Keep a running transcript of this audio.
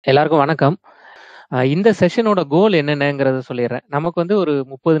எல்லாருக்கும் வணக்கம். இந்த செஷனோட கோல் என்னென்னங்கிறத சொல்லிடுறேன். நமக்கு வந்து ஒரு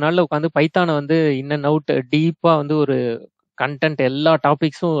 30 நாள்ல உட்காந்து பைத்தான வந்து இன் அண்ட் அவுட் டீப்பா வந்து ஒரு கன்டென்ட் எல்லா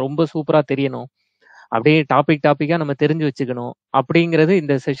டாபிக்ஸும் ரொம்ப சூப்பரா தெரியணும். அப்படியே டாபிக்கா நம்ம தெரிஞ்சு வச்சுக்கணும். அப்படிங்கிறது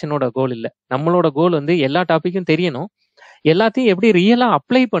இந்த செஷனோட கோல் இல்ல. நம்மளோட கோல் வந்து எல்லா டாபிக்கும் தெரியணும். எல்லாத்தையும் எப்படி ரியலா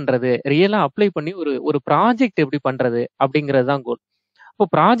அப்ளை பண்ணி ஒரு ஒரு ப்ராஜெக்ட் எப்படி பண்றது அப்படிங்கிறது தான் கோல். இப்போ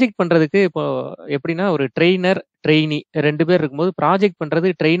ப்ராஜெக்ட் பண்றதுக்கு இப்போ எப்படின்னா ஒரு ட்ரெய்னர், ட்ரெய்னி 2 பேர் இருக்கும்போது ப்ராஜெக்ட் பண்றது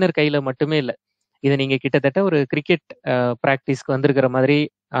ட்ரெய்னர் கையில மட்டுமே இல்ல. இத நீங்க கிட்டத்தட்ட ஒரு கிரிக்கெட் பிராக்டிஸ்க்கு வந்திருக்கிற மாதிரி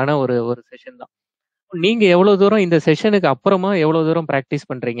ஆன ஒரு ஒரு செஷன் தான். நீங்க எவ்வளவு தூரம் இந்த செஷனுக்கு அப்புறமா எவ்வளவு தூரம் பிராக்டிஸ்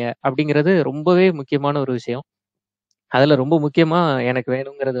பண்றீங்க அப்படிங்கிறது ரொம்பவே முக்கியமான ஒரு விஷயம். அதுல ரொம்ப முக்கியமா எனக்கு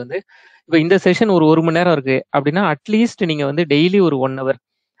வேணுங்கிறது வந்து, இப்ப இந்த செஷன் ஒரு 1 மணி நேரம் இருக்கு அப்படின்னா, அட்லீஸ்ட் நீங்க வந்து டெய்லி ஒரு 1 ஹவர்.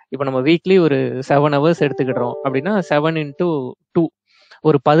 இப்ப நம்ம வீக்லி ஒரு 7 ஹவர்ஸ் எடுத்துக்கிடுறோம் அப்படின்னா 7 இன்டூ 2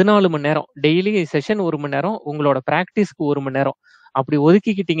 ஒரு 14 மணி நேரம். டெய்லி செஷன் 1 மணி நேரம். உங்களோட பிராக்டிஸ்க்கு 1 மணி நேரம். அப்படி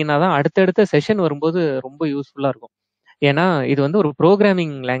ஒதுக்கிக்கிட்டீங்கன்னா தான் அடுத்தடுத்த செஷன் வரும்போது ரொம்ப யூஸ்ஃபுல்லா இருக்கும். ஏன்னா, இது வந்து ஒரு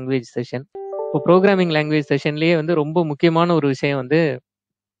புரோகிராமிங் லாங்குவேஜ் செஷன். இப்போ புரோகிராமிங் லாங்குவேஜ் செஷன்லயே வந்து ரொம்ப முக்கியமான ஒரு விஷயம் வந்து,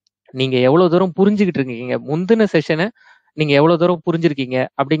 நீங்க எவ்வளோ தூரம் புரிஞ்சுகிட்டு இருக்கீங்க. முந்தின செஷன நீங்க எவ்வளோ தூரம் புரிஞ்சிருக்கீங்க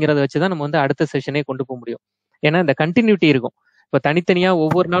அப்படிங்கிறத வச்சு தான் நம்ம வந்து அடுத்த செஷனே கொண்டு போ முடியும். ஏன்னா, இந்த கன்டினியூட்டி இருக்கும். இப்ப தனித்தனியா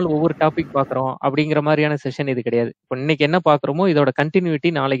ஒவ்வொரு நாள் ஒவ்வொரு டாபிக் பார்க்குறோம் அப்படிங்கிற மாரியான செஷன் இது கிடையாது. இப்ப இன்னைக்கு என்ன பார்க்குறோமோ, இதோட கன்டினியூட்டி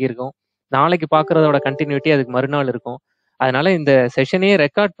நாளைக்கு இருக்கும். நாளைக்கு பார்க்குறதோட கன்டினியூட்டி அதுக்கு மறுநாள் இருக்கும். அதனால இந்த செஷனயே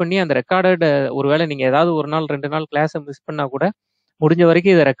ரெக்கார்ட் பண்ணி அந்த ரெக்கார்டட் ஒருவேளை நீங்க ஏதாவது 1 நாள் 2 நாள் கிளாஸ மிஸ் பண்ணா கூட, முடிஞ்ச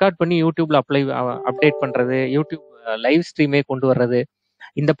வரைக்கும் இத ரெக்கார்ட் பண்ணி YouTubeல அப்டேட் பண்றது, YouTube லைவ் ஸ்ட்ரீமே கொண்டு வர்றது,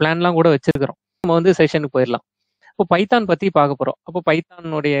 இந்த பிளான்லாம் கூட வச்சிருக்கிறோம். நம்ம வந்து செஷனுக்கு போயிரலாம். இப்போ பைத்தான் பத்தி பார்க்க போறோம். அப்போ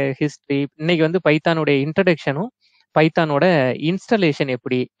பைத்தானுடைய ஹிஸ்டரி, இன்னைக்கு வந்து பைத்தானுடைய இன்ட்ரோடக்ஷனும், பைத்தானோட இன்ஸ்டாலேஷன்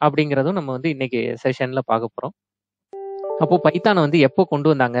எப்படி அப்படிங்கிறதும் நம்ம வந்து இன்னைக்கு செஷன்ல பார்க்க போறோம். அப்போ பைத்தான வந்து எப்போ கொண்டு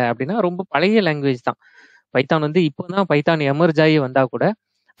வந்தாங்க அப்படின்னா, ரொம்ப பழைய லாங்குவேஜ் தான். பைத்தான் வந்து இப்போ தான் பைத்தான் எமர்ஜ் ஆகி வந்தா கூட,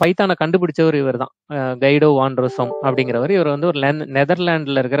 பைத்தான கண்டுபிடிச்சவர் இவர் தான். கைடோ வான் ரோசம் அப்படிங்கிறவர். இவர் வந்து ஒரு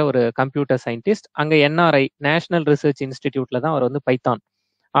நெதர்லாந்துல இருக்கிற ஒரு கம்ப்யூட்டர் சயின்டிஸ்ட். அங்க NRI நேஷனல் ரிசர்ச் இன்ஸ்டிடியூட்ல தான் அவர் வந்து பைத்தான்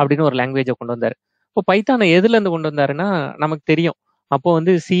அப்படின்னு ஒரு லாங்குவேஜை கொண்டு வந்தாரு. இப்போ பைத்தானை எதுல இருந்து கொண்டு வந்தாருன்னா, நமக்கு தெரியும். அப்போ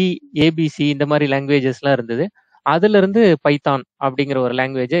வந்து சி, ஏபிசி இந்த மாதிரி லாங்குவேஜஸ்லாம் இருந்தது. அதுல இருந்து பைத்தான் அப்படிங்கிற ஒரு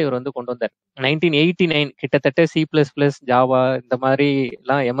லாங்குவேஜை இவர் வந்து கொண்டு வந்தார். 1989 கிட்டத்தட்ட C++, ஜாவா இந்த மாதிரி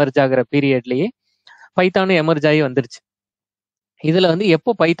எல்லாம் எமர்ஜ் ஆகிற பீரியட்லயே பைத்தானும் எமர்ஜ் ஆகி வந்துருச்சு. இதுல வந்து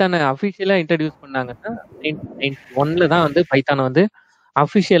எப்போ பைத்தானை அஃபிஷியலா இன்ட்ரடியூஸ் பண்ணாங்கன்னா 1991ல தான் வந்து பைத்தானை வந்து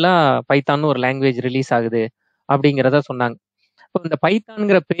அஃபிஷியலா பைத்தான்னு ஒரு லாங்குவேஜ் ரிலீஸ் ஆகுது அப்படிங்கிறத சொன்னாங்க. இப்போ இந்த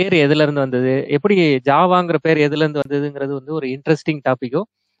பைத்தான்ங்கிற பேர் எதுல இருந்து வந்தது, எப்படி ஜாவாங்கிற பேர் எதுல இருந்து வந்ததுங்கிறது வந்து ஒரு இன்ட்ரெஸ்டிங் டாபிக்கோ,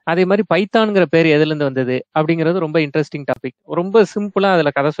 அதே மாதிரி பைத்தான்ங்கிற பேர் எதுல இருந்து வந்தது அப்படிங்கிறது ரொம்ப இன்ட்ரெஸ்டிங் டாபிக். ரொம்ப சிம்பிளா அதுல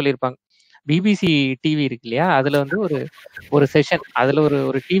கதை சொல்லியிருப்பாங்க. பிபிசி டிவி இருக்கு இல்லையா, அதுல வந்து ஒரு ஒரு செஷன், அதுல ஒரு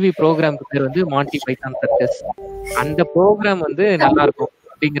ஒரு டிவி ப்ரோக்ராம்க்கு பேர் வந்து மான்டி பைத்தான் சர்க்கஸ். அந்த ப்ரோக்ராம் வந்து நல்லா இருக்கும்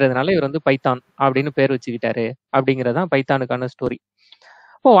அப்படிங்கிறதுனால இவர் வந்து பைத்தான் அப்படின்னு பேர் வச்சுக்கிட்டாரு அப்படிங்கிறது தான் பைத்தானுக்கான ஸ்டோரி.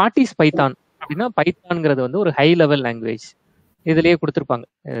 இப்போ வாட் இஸ் பைத்தான் அப்படின்னா, பைத்தான்ங்கிறது வந்து ஒரு ஹை லெவல் லாங்குவேஜ். இதுலயே குடுத்திருப்பாங்க.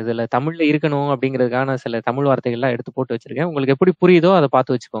 இதுல தமிழ்ல இருக்கணும் அப்படிங்கிறதுக்கான சில தமிழ் வார்த்தைகள்லாம் எடுத்து போட்டு வச்சிருக்கேன். உங்களுக்கு எப்படி புரியுதோ அத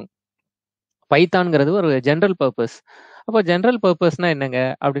பார்த்து வச்சுக்கோங்க. பைத்தான்ங்கிறது ஒரு ஜெனரல் பர்ப்பஸ். அப்போ ஜெனரல் பர்ப்பஸ்னா என்னங்க?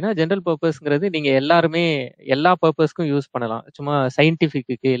 அப்படின்னா ஜெனரல் பர்ப்பஸ்ங்கிறது நீங்க எல்லாருமே எல்லா பர்ப்பஸ்க்கும் யூஸ் பண்ணலாம். சும்மா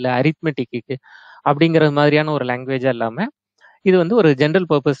சயின்டிஃபிக்குக்கு இல்ல அரித்மெட்டிக்குக்கு அப்படிங்கிற மாதிரியான ஒரு லாங்குவேஜா இல்லாம, இது வந்து ஒரு ஜெனரல்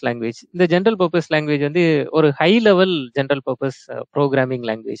பர்ப்பஸ் லாங்குவேஜ். இந்த ஜெனரல் பர்ப்பஸ் லாங்குவேஜ் வந்து ஒரு high level general purpose programming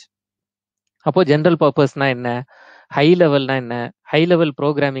language. அப்போ ஜெனரல் பர்ப்பஸ்னா என்ன? ஹை லெவல்னா என்ன? ஹை லெவல்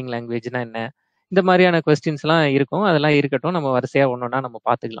புரோகிராமிங் லாங்குவேஜ்னா என்ன? இந்த மாதிரியான கொஸ்டின்ஸ்லாம் இருக்கும். அதெல்லாம் இருக்கட்டும். நம்ம வரிசையா ஒண்ணொண்ணா நம்ம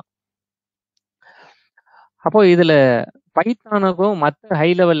பார்த்துக்கலாம். அப்போ இதுல பைத்தானுக்கும் மத்த ஹை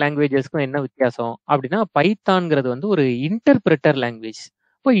லெவல் லாங்குவேஜஸ்க்கும் என்ன வித்தியாசம்? அப்படின்னா, பைத்தான்ங்கிறது வந்து ஒரு இன்டர்பிரெட்டர் லாங்குவேஜ்.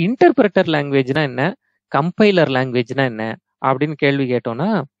 இப்போ இன்டர்பிரெட்டர் லாங்குவேஜ்னா என்ன? கம்பைலர் லாங்குவேஜ்னா என்ன? அப்படின்னு கேள்வி கேட்டோம்னா,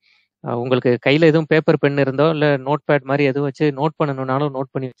 உங்களுக்கு கையில எதுவும் பேப்பர், பென் இருந்தோ, இல்ல நோட் பேட் மாரி எதுவும் வச்சு நோட் பண்ணணும்னாலும்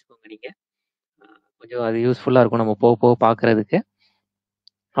நோட் பண்ணி வச்சுக்கோங்க நீங்க. கொஞ்சம் அது யூஸ்ஃபுல்லா இருக்கும் நம்ம போக போக பார்க்கறதுக்கு.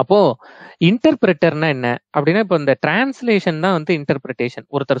 அப்போ இன்டர்பிரெட்டர்னா என்ன? அப்படின்னா, இப்போ இந்த டிரான்ஸ்லேஷன் தான் வந்து இன்டர்பிரிட்டேஷன்.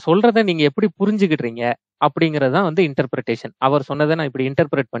 ஒருத்தர் சொல்றத நீங்க எப்படி புரிஞ்சுக்கிடுறீங்க அப்படிங்கிறது தான் வந்து இன்டர்பிரிட்டேஷன். அவர் சொன்னத நான் இப்படி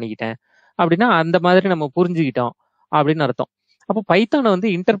இன்டர்பிரெட் பண்ணிக்கிட்டேன். அப்படின்னா, அந்த மாதிரி நம்ம புரிஞ்சுக்கிட்டோம் அப்படின்னு அர்த்தம். அப்போ பைத்தான வந்து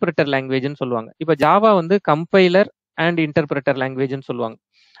இன்டர்பிரெட்டர் லாங்குவேஜ்ன்னு சொல்லுவாங்க. இப்ப ஜாவா வந்து கம்பைலர் அண்ட் இன்டர்பிரெட்டர் லாங்குவேஜ்ன்னு சொல்லுவாங்க.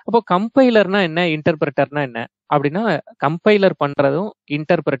 அப்போ கம்பைலர்னா என்ன? இன்டர்பிரெட்டர்னா என்ன? அப்படின்னா, கம்பைலர் பண்றதும்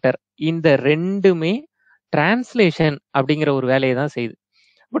இன்டர்பிரெட்டர் இந்த 2மே டிரான்ஸ்லேஷன் அப்படிங்கிற ஒரு வேலைய தான் செய்யுது.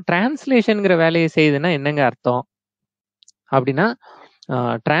 இப்போ டிரான்ஸ்லேஷன்ங்கிற வேலையை செய்யுதுன்னா என்னங்க அர்த்தம்? அப்படின்னா,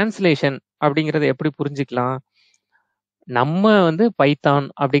 டிரான்ஸ்லேஷன் அப்படிங்கிறத எப்படி புரிஞ்சுக்கலாம்? நம்ம வந்து பைத்தான்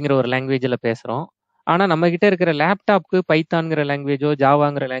அப்படிங்கிற ஒரு லாங்குவேஜ்ல பேசுறோம். ஆனா நம்ம கிட்ட இருக்கிற லேப்டாப்க்கு பைத்தான்ங்கிற லாங்குவேஜோ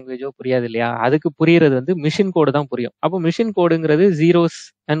ஜாவாங்கிற லாங்குவேஜோ புரியாது இல்லையா? அதுக்கு புரியறது வந்து மிஷின் கோடு தான் புரியும். அப்போ மிஷின் கோடுங்கிறது ஜீரோஸ்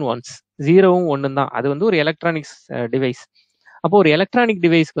அண்ட் ஒன்ஸ். ஜீரோவும் ஒன்னும் தான். அது வந்து ஒரு எலக்ட்ரானிக்ஸ் டிவைஸ். அப்போ ஒரு எலக்ட்ரானிக்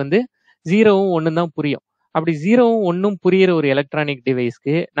டிவைஸ்க்கு வந்து ஜீரோவும் ஒன்னும் தான் புரியும். அப்படி ஜீரோவும் ஒன்னும் புரியிற ஒரு எலக்ட்ரானிக்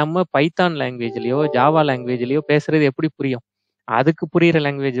டிவைஸ்க்கு நம்ம பைத்தான் லாங்குவேஜ்லயோ ஜாவா லாங்குவேஜ்லயோ பேசுறது எப்படி புரியும்? அதுக்கு புரியிற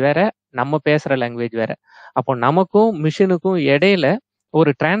லாங்குவேஜ் வேற, நம்ம பேசுற லாங்குவேஜ் வேற. அப்போ நமக்கும் மிஷினுக்கும் இடையில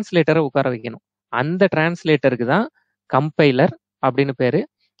ஒரு டிரான்ஸ்லேட்டரை உட்கார வைக்கணும். அந்த டிரான்ஸ்லேட்டருக்கு தான் கம்பைலர் அப்படின்னு பேரு.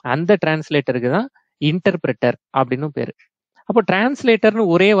 அந்த டிரான்ஸ்லேட்டருக்கு தான் இன்டர்பிரெட்டர் அப்படின்னு பேரு. அப்போ டிரான்ஸ்லேட்டர்னு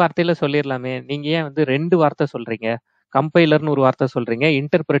ஒரே வார்த்தையில சொல்லிடலாமே. நீங்க ஏன் வந்து 2 வார்த்தை சொல்றீங்க? கம்பைலர்னு ஒரு வார்த்தை சொல்றீங்க,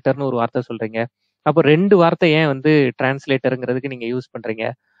 இன்டர்பிரெட்டர்னு ஒரு வார்த்தை சொல்றீங்க. அப்போ 2 வார்த்தை ஏன் வந்து டிரான்ஸ்லேட்டருங்கிறதுக்கு நீங்க யூஸ் பண்றீங்க?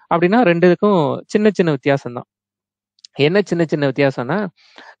 அப்படின்னா 2க்கும் சின்ன சின்ன வித்தியாசம் தான். என்ன சின்ன சின்ன வித்தியாசம்னா,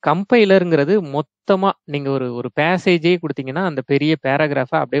 கம்பைலருங்கிறது மொத்தமா நீங்க ஒரு ஒரு பேசேஜே குடுத்தீங்கன்னா, அந்த பெரிய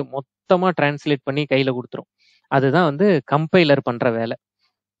பேராகிராஃப அப்படியே மொத்தமா டிரான்ஸ்லேட் பண்ணி கையில குடுத்துரும். அதுதான் வந்து கம்பைலர் பண்ற வேலை.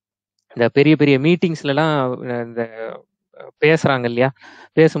 இந்த பெரிய பெரிய மீட்டிங்ஸ்லலாம் இந்த பேசுறாங்க இல்லையா?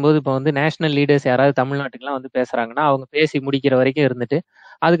 பேசும்போது இப்போ வந்து நேஷனல் லீடர்ஸ் யாராவது தமிழ்நாட்டுக்குலாம் வந்து பேசுறாங்கன்னா, அவங்க பேசி முடிக்கிற வரைக்கும் இருந்துட்டு,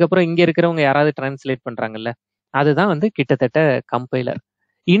 அதுக்கப்புறம் இங்க இருக்கிறவங்க யாராவது டிரான்ஸ்லேட் பண்றாங்கல்ல, அதுதான் வந்து கிட்டத்தட்ட கம்பைலர்.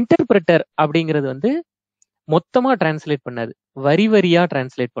 இன்டர்பிரெட்டர் அப்படிங்கிறது வந்து மொத்தமா டிரான்ஸ்லேட் பண்ணாது. வரி வரியா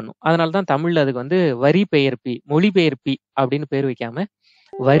டிரான்ஸ்லேட் பண்ணும். அதனால தான் தமிழ்ல அதுக்கு வந்து வரி பெயர்ப்பி, மொழிபெயர்ப்பி அப்படின்னு பேர் வைக்காம,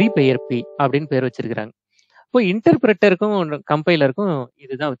 வரி பெயர்ப்பி அப்படின்னு பேர் வச்சிருக்கிறாங்க. இப்போ இன்டர்பிரெட்டருக்கும் கம்பைலருக்கும்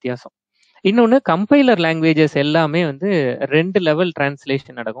இதுதான் வித்தியாசம். இன்னொன்னு கம்பைலர் லாங்குவேஜஸ் எல்லாமே வந்து 2 லெவல்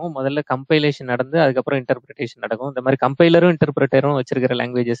டிரான்ஸ்லேஷன் நடக்கும். முதல்ல கம்பைலேஷன் நடந்து அதுக்கப்புறம் இன்டர்பிரிட்டேஷன் நடக்கும். இந்த மாதிரி கம்பைலரும் இன்டர்பிரிட்டரும் வச்சிருக்கிற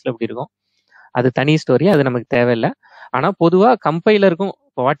லாங்குவேஜஸ்ல இப்படி இருக்கும். அது தனி ஸ்டோரி, அது நமக்கு தேவையில்லை. ஆனா பொதுவா கம்பைலருக்கும்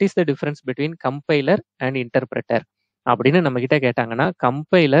what is the difference between compiler and இன்டர்பிரெட்டர் அப்படின்னு நம்ம கிட்ட கேட்டாங்கன்னா,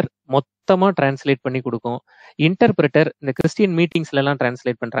 கம்பைலர் மொத்தமா டிரான்ஸ்லேட் பண்ணி கொடுக்கும். இன்டர்பிரெட்டர் இந்த கிறிஸ்டியன் மீட்டிங்ஸ்ல எல்லாம்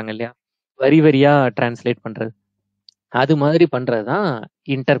டிரான்ஸ்லேட் பண்றாங்க இல்லையா, வரி வரியா டிரான்ஸ்லேட் பண்றது, அது மாதிரி பண்றது தான்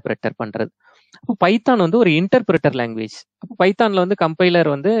இன்டர்பிரெட்டர் பண்றது. அப்போ பைத்தான் வந்து ஒரு இன்டர்பிரெட்டர் லாங்குவேஜ். அப்போ பைத்தான்ல வந்து கம்பைலர்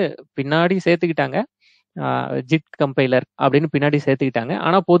வந்து பின்னாடி சேர்த்துக்கிட்டாங்க. ஜிட் கம்பைலர் அப்படின்னு பின்னாடி சேர்த்துக்கிட்டாங்க.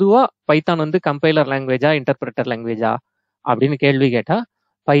 ஆனா பொதுவா பைத்தான் வந்து கம்பைலர் லாங்குவேஜா இன்டர்பிரெட்டர் லாங்குவேஜா அப்படின்னு கேள்வி கேட்டா,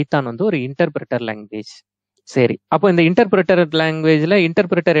 பைத்தான் வந்து ஒரு இன்டர்பிரெட்டர் லாங்குவேஜ். சரி, அப்போ இந்த இன்டர்பிரெட்டர் லாங்குவேஜ்ல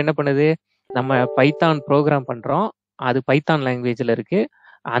இன்டர்பிரெட்டர் என்ன பண்ணுது? நம்ம பைத்தான் ப்ரோக்ராம் பண்றோம், அது பைத்தான் லாங்குவேஜ்ல இருக்கு.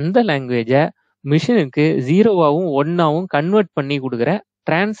 அந்த லாங்குவேஜ மிஷினுக்கு ஜீரோவாவும் ஒன்னாவும் கன்வெர்ட் பண்ணி கொடுக்குற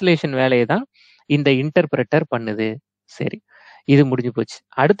டிரான்ஸ்லேஷன் வேலையை தான் இந்த இன்டர்பிரெட்டர் பண்ணுது. சரி, இது முடிஞ்சு போச்சு.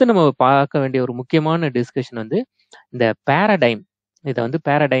 அடுத்து நம்ம பார்க்க வேண்டிய ஒரு முக்கியமான டிஸ்கஷன் வந்து இந்த பேரடைம். இதை வந்து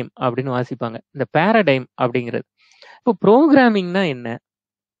பேரடைம் அப்படின்னு வாசிப்பாங்க. இந்த பேரடைம் அப்படிங்கிறது, இப்போ ப்ரோக்ராமிங்னா என்ன,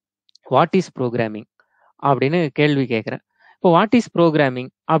 வாட் இஸ் ப்ரோக்ராமிங் அப்படின்னு கேள்வி கேட்குறேன். இப்போ வாட் இஸ் ப்ரோக்ராமிங்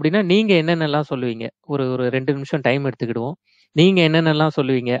அப்படின்னா நீங்க என்னென்னலாம் சொல்லுவீங்க? ஒரு ஒரு 2 நிமிஷம் டைம் எடுத்துக்கிடுவோம். நீங்க என்னென்னலாம்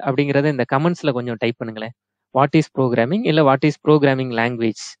சொல்லுவீங்க அப்படிங்கிறத இந்த கமெண்ட்ஸ்ல கொஞ்சம் டைப் பண்ணுங்களேன். வாட் இஸ் ப்ரோக்ராமிங் இல்ல வாட் இஸ் ப்ரோக்ராமிங்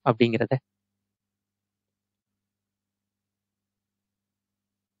லாங்குவேஜ் அப்படிங்கிறத.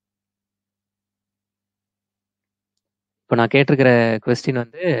 இப்போ நான் கேட்டிருக்கிற கொஸ்டின்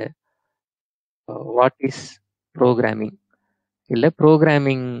வந்து வாட் இஸ் ப்ரோக்ராமிங் இல்ல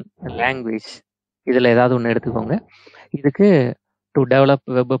ப்ரோக்ராமிங் லாங்குவேஜ், இதுல ஏதாவது ஒன்று எடுத்துக்கோங்க. இதுக்கு to develop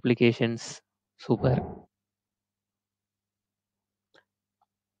web applications. Super.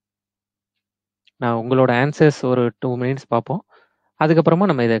 நான் உங்களோட ஆன்சர்ஸ் ஒரு 2 மினிட்ஸ் பார்ப்போம். அதுக்கப்புறமா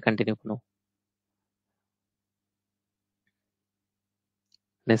நம்ம இதை கண்டினியூ பண்ணுவோம்.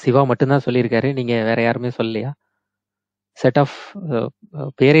 சிவா மட்டும்தான் சொல்லியிருக்காரு, நீங்க வேற யாருமே சொல்லலையா? செட் ஆஃப்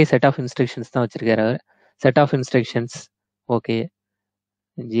பேரே செட் ஆஃப் இன்ஸ்ட்ரக்ஷன்ஸ் தான் வச்சிருக்காரு அவர். Set of instructions. Okay.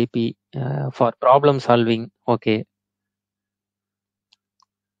 JP for problem solving. Okay.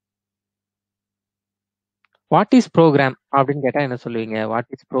 What is program அப்படின்னு கேட்டா என்ன சொல்லுவீங்க? வாட்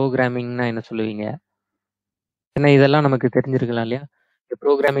இஸ் ப்ரோக்ராமிங்னா என்ன சொல்லுவீங்க? ஏன்னா இதெல்லாம் நமக்கு தெரிஞ்சிருக்கலாம் இல்லையா?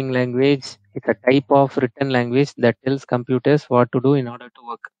 Programming language it's a type of return language that டெல்ஸ் computers what to two in order to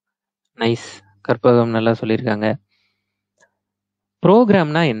work. Nice. Karpagam நல்லா சொல்லியிருக்காங்க.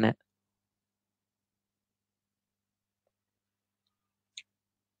 ப்ரோக்ராம்னா என்ன?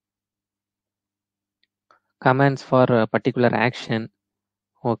 Commands for a particular action.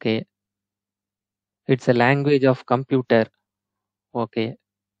 Okay. It's a language of computer. Okay.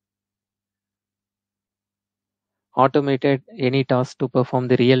 Automated any task to perform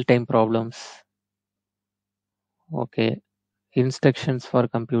the real-time problems. Okay. Instructions for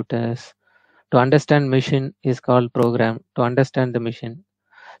computers. To understand machine is called program. To understand the machine.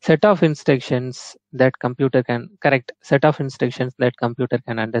 Set of instructions that computer can correct. Set of instructions that computer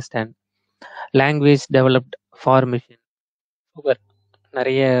can understand. Language developed for machine. Super.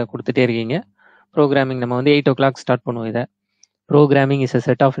 நிறைய கொடுத்துட்டே இருக்கீங்க. Programming நம்ம வந்து 8 o'clock start பண்ணுவோம் இதை. Programming is a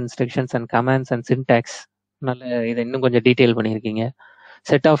set of instructions and commands and syntax. நல்ல இதை இன்னும் கொஞ்சம் டீட்டெயில் பண்ணியிருக்கீங்க.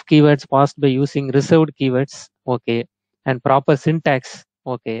 Set of keywords passed by using reserved keywords. Okay. And proper syntax.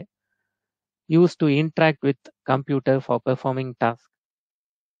 Okay. Used to interact with computer for performing tasks.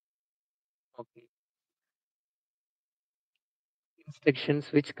 Okay. Instructions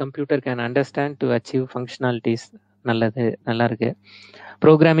which computer can understand to achieve functionalities. நல்லது, நல்லா இருக்கு.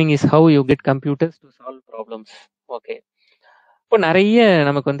 Programming is how you get computers to solve problems. Okay. இப்போ நிறைய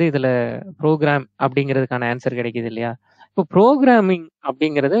நமக்கு வந்து இதுல program அப்படிங்கிறதுக்கான answer கிடைக்குது இல்லையா? இப்போ ப்ரோக்ராமிங்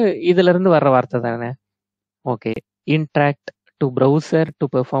அப்படிங்கிறது இதுல இருந்து வர்ற வார்த்தை தானே? Okay. Interact to browser to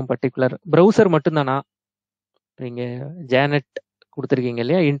perform particular browser மட்டும்தானா? நீங்க ஜேனட் கொடுத்துருக்கீங்க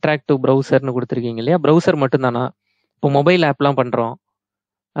இல்லையா? இன்ட்ராக்ட் டு ப்ரௌசர்னு கொடுத்துருக்கீங்க இல்லையா? ப்ரௌசர் மட்டும்தானா? இப்போ மொபைல் ஆப்லாம் பண்றோம்,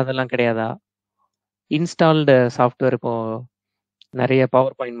 அதெல்லாம் கிடையாதா? இன்ஸ்டால்டு சாஃப்ட்வேர் இப்போ நிறைய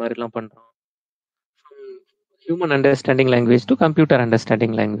பவர் பாயிண்ட் மாதிரிலாம் பண்றோம். Human understanding language to computer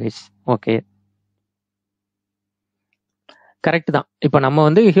understanding language. Okay, correct தான். இப்போ நம்ம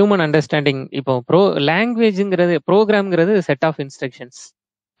வந்து ஹியூமன் அண்டர்ஸ்டாண்டிங், இப்போ லாங்குவேஜ்ங்கிறது ப்ரோக்ராம்ங்கிறது செட் ஆஃப் இன்ஸ்ட்ரக்ஷன்ஸ்.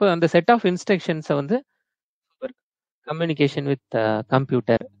 இப்போ அந்த செட் ஆஃப் இன்ஸ்ட்ரக்ஷன்ஸை வந்து கம்யூனிகேஷன் வித்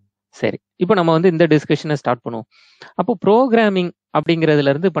கம்ப்யூட்டர். சரி, இப்போ நம்ம வந்து இந்த டிஸ்கஷனை ஸ்டார்ட் பண்ணுவோம். அப்போ ப்ரோக்ராமிங்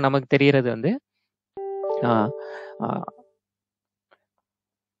அப்படிங்கிறதுல இருந்து இப்போ நமக்கு தெரியறது வந்து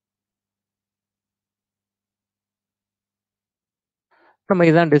நம்ம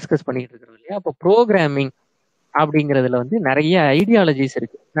இதான் டிஸ்கஸ் பண்ணிட்டு இருக்கிறோம் இல்லையா? அப்போ ப்ரோக்ராமிங் அப்படிங்கிறதுல வந்து நிறைய ஐடியாலஜிஸ்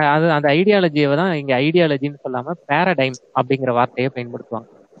இருக்கு. அது அந்த ஐடியாலஜியை தான் இங்க ஐடியாலஜின்னு சொல்லாம பேரடைம் அப்படிங்கிற வார்த்தையை பயன்படுத்துவாங்க.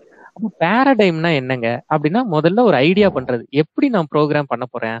 அப்போ பேரடைம்னா என்னங்க அப்படின்னா, முதல்ல ஒரு ஐடியா பண்றது. எப்படி நான் ப்ரோக்ராம் பண்ண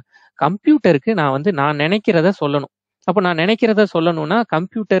போறேன்? கம்ப்யூட்டருக்கு நான் வந்து நான் நினைக்கிறத சொல்லணும். அப்போ நான் நினைக்கிறத சொல்லணும்னா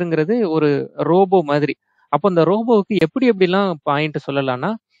கம்ப்யூட்டருங்கிறது ஒரு ரோபோ மாதிரி. அப்போ இந்த ரோபோவுக்கு எப்படி எப்படிலாம் பாயிண்ட்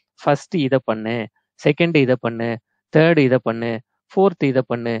சொல்லலாம்னா, ஃபர்ஸ்ட் இதை பண்ணு, செகண்ட் இதை பண்ணு, தேர்ட் இதை பண்ணு, ஃபோர்த் இதை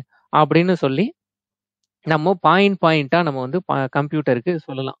பண்ணு அப்படின்னு சொல்லி நம்ம பாயிண்டா நம்ம வந்து கம்ப்யூட்டருக்கு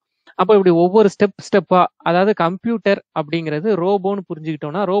சொல்லலாம். அப்போ இப்படி ஒவ்வொரு ஸ்டெப்பா, அதாவது கம்ப்யூட்டர் அப்படிங்கிறது ரோபோன்னு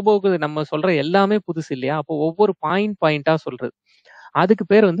புரிஞ்சுக்கிட்டோம்னா, ரோபோவுக்கு நம்ம சொல்ற எல்லாமே புதுசு இல்லையா? அப்போ ஒவ்வொரு பாயிண்டா சொல்றது. அதுக்கு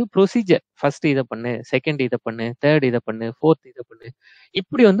பேர் வந்து ப்ரொசீஜர். ஃபர்ஸ்ட் இதை பண்ணு, செகண்ட் இதை பண்ணு, தேர்ட் இதை பண்ணு, ஃபோர்த் இதை பண்ணு.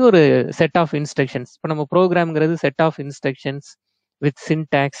 இப்படி வந்து ஒரு செட் ஆஃப் இன்ஸ்ட்ரக்ஷன்ஸ். இப்போ நம்ம ப்ரோக்ராம்ங்கிறது set of instructions with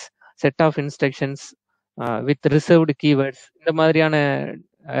syntax, set of instructions with reserved keywords, இந்த மாதிரியான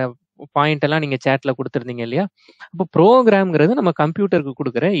பாயிண்ட் எல்லாம் நீங்க சேட்ல கொடுத்துருந்தீங்க இல்லையா? அப்போ ப்ரோக்ராம்ங்கிறது நம்ம கம்ப்யூட்டருக்கு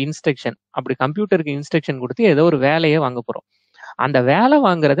கொடுக்குற இன்ஸ்ட்ரக்ஷன். அப்படி கம்ப்யூட்டருக்கு இன்ஸ்ட்ரக்ஷன் கொடுத்து ஏதோ ஒரு வேலையை வாங்க போறோம். அந்த வேலை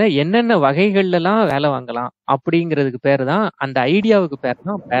வாங்குறத என்னென்ன வகைகள்ல எல்லாம் வேலை வாங்கலாம் அப்படிங்கிறதுக்கு பேர் தான், அந்த ஐடியாவுக்கு பேர்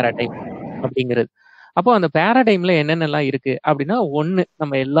தான் பேராடைம் அப்படிங்கிறது. அப்போ அந்த பேராடைம்ல என்னென்னலாம் இருக்கு அப்படின்னா, ஒண்ணு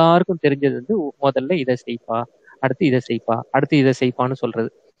நம்ம எல்லாருக்கும் தெரிஞ்சது வந்து முதல்ல இதை செய்ப்பா, அடுத்து இதை செய்ப்பா, அடுத்து இதை செய்ப்பான்னு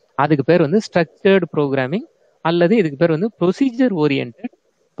சொல்றது. அதுக்கு பேர் வந்து ஸ்ட்ரக்சர்டு ப்ரோக்ராமிங், அல்லது இதுக்கு பேர் வந்து ப்ரொசீஜர் ஓரியன்டட்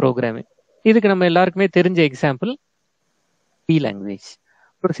ப்ரோக்ராமிங். இதுக்கு நம்ம எல்லாருக்குமே தெரிஞ்ச example C language,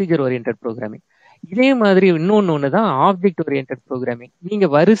 procedure oriented programming. இதே மாதிரி இன்னொன்னு தான் ஆப்ஜெக்ட் ஓரியன்டட் ப்ரோக்ராமிங். நீங்க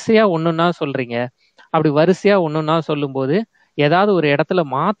வரிசையா ஒன்னொன்னா சொல்றீங்க. அப்படி வரிசையா ஒன்னொன்னா சொல்லும் போது ஏதாவது ஒரு இடத்துல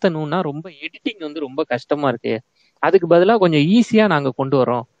மாத்தணும்னா ரொம்ப எடிட்டிங் வந்து ரொம்ப கஷ்டமா இருக்கு. அதுக்கு பதிலா கொஞ்சம் ஈஸியா நாங்க கொண்டு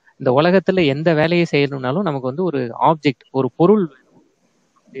வரோம். இந்த உலகத்துல எந்த வேலையை செய்யணும்னாலும் நமக்கு வந்து ஒரு ஆப்ஜெக்ட், ஒரு பொருள்.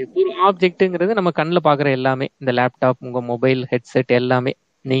 ஒரு ஆப்ஜெக்ட்ங்கிறது நம்ம கண்ணில் பாக்குற எல்லாமே, இந்த லேப்டாப், உங்க மொபைல், ஹெட்செட் எல்லாமே,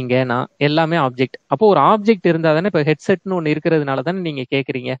 நீங்க நான் எல்லாமே ஆப்ஜெக்ட். அப்போ ஒரு ஆப்ஜெக்ட் இருந்தா தானே, இப்போ ஹெட்செட்னு ஒன்று இருக்கிறதுனால தானே நீங்க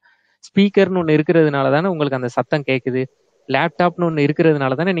கேட்குறீங்க, ஸ்பீக்கர்னு ஒன்று இருக்கிறதுனால தானே உங்களுக்கு அந்த சத்தம் கேட்குது, லேப்டாப்னு ஒன்று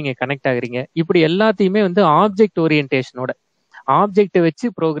இருக்கிறதுனால தானே நீங்க கனெக்ட் ஆகுறீங்க. இப்படி எல்லாத்தையுமே வந்து ஆப்ஜெக்ட் ஓரியன்டேஷனோட, ஆப்ஜெக்டை வச்சு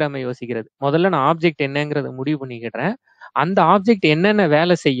ப்ரோக்ராமை யோசிக்கிறது. முதல்ல நான் ஆப்ஜெக்ட் என்னங்கிறத முடிவு பண்ணிக்கிடுறேன். அந்த ஆப்ஜெக்ட் என்னென்ன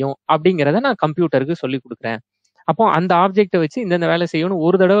வேலை செய்யும் அப்படிங்கிறத நான் கம்ப்யூட்டருக்கு சொல்லி கொடுக்குறேன். அப்போ அந்த ஆப்ஜெக்டை வச்சு இந்தந்த வேலை செய்யணும்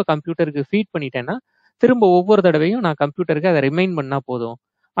ஒரு தடவை கம்ப்யூட்டருக்கு ஃபீட் பண்ணிட்டேன்னா, திரும்ப ஒவ்வொரு தடவையும் நான் கம்ப்யூட்டருக்கு அதை ரிமைண்ட் பண்ணா போதும்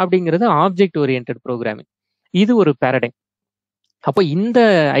அப்படிங்கிறது ஆப்ஜெக்ட் ஓரியன்டட் ப்ரோக்ராமிங். இது ஒரு பேரடைம். அப்போ இந்த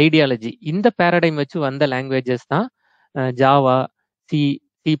ஐடியாலஜி, இந்த பேரடைம் வச்சு வந்த லாங்குவேஜஸ் தான் Java, C,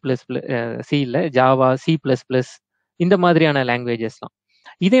 C plus plus, C இல்ல ஜாவா, C++, இந்த மாதிரியான லாங்குவேஜஸ்லாம்.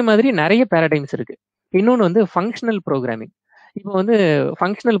 இதே மாதிரி நிறைய பேரடைம்ஸ் இருக்கு. இன்னொன்று வந்து ஃபங்க்ஷனல் ப்ரோக்ராமிங். இப்போ வந்து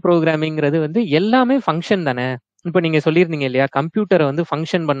ஃபங்க்ஷனல் ப்ரோக்ராமிங்கிறது வந்து எல்லாமே ஃபங்க்ஷன் தானே. இப்போ நீங்க சொல்லியிருந்தீங்க இல்லையா, கம்ப்யூட்டரை வந்து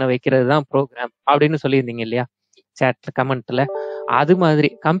ஃபங்க்ஷன் பண்ண வைக்கிறது தான் ப்ரோக்ராம் அப்படின்னு சொல்லியிருந்தீங்க இல்லையா சேட்ல, கமெண்ட்ல. அது மாதிரி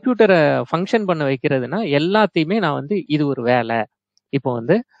கம்ப்யூட்டரை ஃபங்க்ஷன் பண்ண வைக்கிறதுனா எல்லாத்தையுமே நான் வந்து இது ஒரு வேலை. இப்போ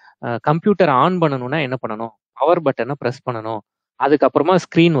வந்து கம்ப்யூட்டர் ஆன் பண்ணணும்னா என்ன பண்ணணும், பவர் பட்டனை ப்ரெஸ் பண்ணணும், அதுக்கப்புறமா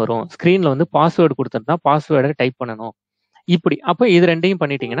ஸ்க்ரீன் வரும், ஸ்க்ரீன்ல வந்து பாஸ்வேர்டு கொடுத்துருந்தா பாஸ்வேர்டை டைப் பண்ணணும். இப்படி அப்போ இது ரெண்டையும்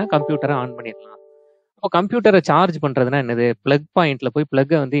பண்ணிட்டீங்கன்னா கம்ப்யூட்டரை ஆன் பண்ணிடலாம். இப்போ கம்ப்யூட்டரை சார்ஜ் பண்றதுன்னா என்னது, பிளக் பாயிண்ட்ல போய்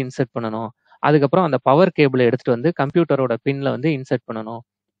பிளக்கை வந்து இன்சர்ட் பண்ணணும், அதுக்கப்புறம் அந்த பவர் கேபிளை எடுத்துட்டு வந்து கம்ப்யூட்டரோட பின்ல வந்து இன்சர்ட் பண்ணணும்.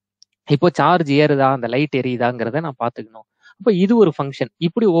 இப்போ சார்ஜ் ஏறுதா, அந்த லைட் எரியுதாங்கிறத நான் பார்த்துக்கணும். அப்ப இது ஒரு ஃபங்க்ஷன்.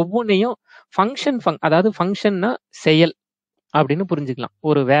 இப்படி ஒவ்வொன்னையும் அதாவது ஃபங்க்ஷன்னா செயல் அப்படின்னு புரிஞ்சுக்கலாம்.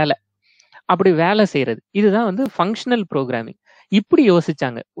 ஒரு வேலை. அப்படி வேலை செய்றது. இதுதான் வந்து ஃபங்ஷனல் புரோகிராமிங். இப்படி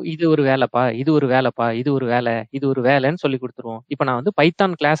யோசிச்சாங்க. இது ஒரு வேலைப்பா, இது ஒரு வேலைப்பா, இது ஒரு வேலை, இது ஒரு வேலைன்னு சொல்லிக் குடுத்துருவோம். இப்ப நான் வந்து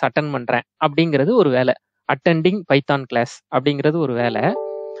பைத்தான் கிளாஸ் அட்டெண்ட் பண்றேன் அப்படிங்கிறது ஒரு வேலை. அட்டெண்டிங் பைத்தான் கிளாஸ் அப்படிங்கிறது ஒரு வேலை.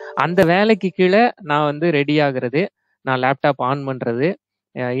 அந்த வேலைக்கு கீழ நான் வந்து ரெடி ஆகுறது, நான் லேப்டாப் ஆன் பண்றது,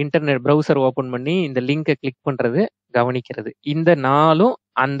 இன்டர்நெட் ப்ரௌசர் ஓப்பன் பண்ணி இந்த லிங்க கிளிக் பண்றது, கவனிக்கிறது. இந்த 4ம்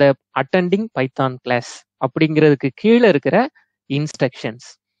அந்த அட்டெண்டிங் பைத்தான் கிளாஸ் அப்படிங்கிறதுக்கு கீழ இருக்கிற இன்ஸ்ட்ரக்ஷன்ஸ்.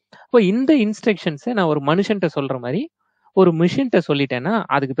 அப்போ இந்த இன்ஸ்ட்ரக்ஷன்ஸ நான் ஒரு மனுஷன்ட்ட சொல்ற மாரி, ஒரு மெஷின்ட்ட சொல்லிட்டேன்னா,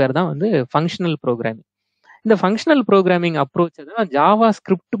 அதுக்கு பேர் தான் வந்து ஃபங்ஷனல் புரோகிராமிங். இந்த ஃபங்ஷனல் புரோகிராமிங் அப்ரோச்ச தான் ஜாவா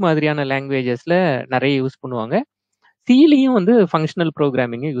ஸ்கிரிப்ட் மாதிரியான லாங்குவேஜஸ்ல நெறைய யூஸ் பண்ணுவாங்க. சிலயும் வந்து ஃபங்ஷனல்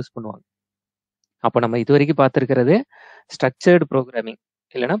புரோகிராமிங்க யூஸ் பண்ணுவாங்க. அப்ப நம்ம இதுவரைக்கும் பார்த்திருக்கிறது ஸ்ட்ரக்சர்டு புரோகிராமிங்,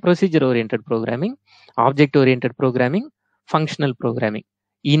 இல்லன்னா procedure oriented programming, object oriented programming, functional programming.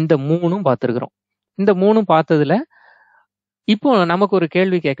 இந்த 3ம் பார்த்திருக்கிறோம். இந்த 3ம் பார்த்ததுல இப்போ நமக்கு ஒரு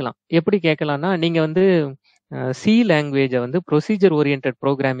கேள்வி கேட்கலாம். எப்படி கேட்கலாம்னா, நீங்க வந்து சி லாங்குவேஜ வந்து ப்ரொசீஜர் ஓரியன்டட்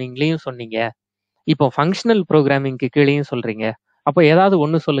புரோகிராமிங்லயும் சொன்னீங்க. இப்போ ஃபங்ஷனல் புரோகிராமிங்க்கு கீழயும் சொல்றீங்க. அப்ப ஏதாவது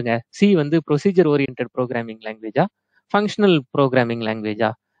ஒண்ணு சொல்லுங்க. சி வந்து procedure oriented programming லாங்குவேஜா? Functional programming லாங்குவேஜா?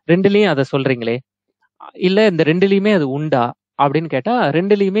 2லயும் அத சொல்றீங்களே. இல்ல இந்த 2லயுமே அது உண்டா? அப்படின்னு கேட்டா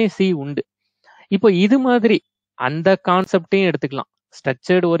 2லயுமே சி உண்டு. இப்போ இது மாதிரி அந்த கான்செப்டையும் எடுத்துக்கலாம்.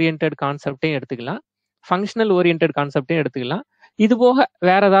 ஸ்ட்ரக்சர்டு ஓரியன்டட் கான்செப்டையும் எடுத்துக்கலாம். ஃபங்ஷனல் ஓரியன்டட் கான்செப்டையும் எடுத்துக்கலாம். இது போக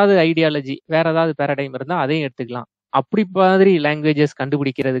வேற ஏதாவது ஐடியாலஜி, வேற ஏதாவது பாராடைம் இருந்தா அதையும் எடுத்துக்கலாம். அப்படி மாதிரி லாங்குவேஜஸ்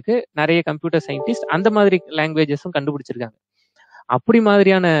கண்டுபிடிக்கிறதுக்கு நெறைய கம்ப்யூட்டர் சயின்டிஸ்ட் அந்த மாதிரி லாங்குவேஜஸும் கண்டுபிடிச்சிருக்காங்க. அப்படி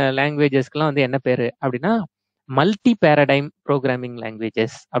மாதிரியான லாங்குவேஜஸ்க்குலாம் வந்து என்ன பேரு அப்படின்னா, மல்டி பாராடைம் புரோகிராமிங்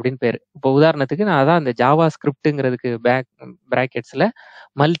லாங்குவேஜஸ் அப்படின்னு பேரு. இப்போ உதாரணத்துக்கு நான் அதான் அந்த ஜாவா ஸ்கிரிப்ட்ங்கிறதுக்கு பிராக்கெட்ஸ்ல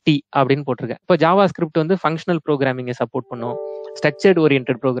மல்டி அப்படின்னு போட்டிருக்கேன். இப்போ ஜாவா ஸ்கிரிப்ட் வந்து ஃபங்ஷனல் புரோகிராமிங்கை சப்போர்ட் பண்ணும், ஸ்ட்ரக்சர்டு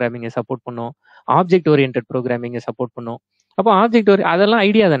ஓரியன்டட் புரோகிராமிங்கை சப்போர்ட் பண்ணும், ஆப்ஜெக்ட் ஓரியன்டட் புரோகிராமிங்கை சப்போர்ட் பண்ணும். அப்போ அதெல்லாம்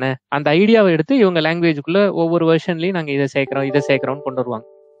ஐடியா தானே. அந்த ஐடியாவை எடுத்து இவங்க லாங்குவேஜுக்குள்ள ஒவ்வொரு வெர்ஷன்லயும் நாங்க இதை சேர்க்கிறோம், இதை சேர்க்கிறோம்னு கொண்டு வருவாங்க.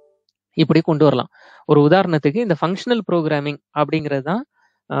 இப்படி கொண்டு வரலாம். ஒரு உதாரணத்துக்கு இந்த ஃபங்ஷனல் புரோகிராமிங் அப்படிங்கிறது தான்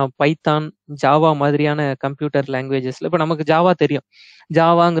பைத்தான், ஜாவா மாதிரியான கம்ப்யூட்டர் லாங்குவேஜஸ்ல இப்ப நமக்கு ஜாவா தெரியும்.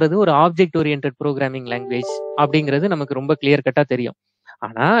 ஜாவாங்கிறது ஒரு ஆப்ஜெக்ட் ஓரியன்டட் புரோகிராமிங் லாங்குவேஜ் அப்படிங்கிறது நமக்கு ரொம்ப கிளியர் கட்டா தெரியும்.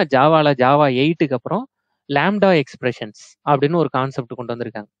 ஆனா ஜாவா 8க்கு அப்புறம் லாம்டா எக்ஸ்பிரஷன்ஸ் அப்படின்னு ஒரு கான்செப்ட் கொண்டு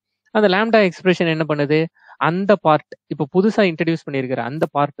வந்திருக்காங்க. அந்த லாம்டா எக்ஸ்பிரஷன் என்ன பண்ணுது? அந்த பார்ட் இப்ப புதுசா இன்ட்ரோடியூஸ் பண்ணியிருக்கிற அந்த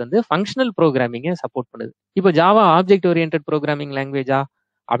பார்ட் வந்து ஃபங்ஷனல் புரோகிராமிங்கை சப்போர்ட் பண்ணுது. இப்போ ஜாவா ஆப்ஜெக்ட் ஓரியன்டட் புரோகிராமிங் லாங்குவேஜா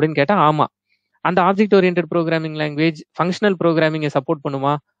அப்படின்னு கேட்டா ஆமா. அந்த object oriented programming language functional புரோகிராமிங்கை support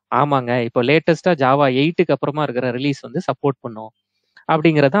பண்ணுமா? ஆமாங்க. இப்போ லேட்டஸ்டா ஜாவா 8க்கு அப்புறமா இருக்கிற ரிலீஸ் வந்து சப்போர்ட் பண்ணும்.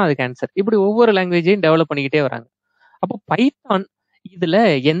 அப்படிங்கிறது தான் அதுக்கு ஆன்சர். இப்படி ஒவ்வொரு லாங்குவேஜையும் டெவலப் பண்ணிக்கிட்டே வராங்க. அப்போ பைத்தான் இதுல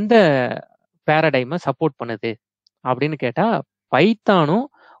எந்த பாராடைமை சப்போர்ட் பண்ணுது அப்படின்னு கேட்டா, பைத்தானும்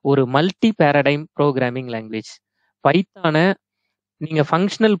ஒரு மல்டி பாராடைம் புரோகிராமிங் லாங்குவேஜ். பைத்தான நீங்க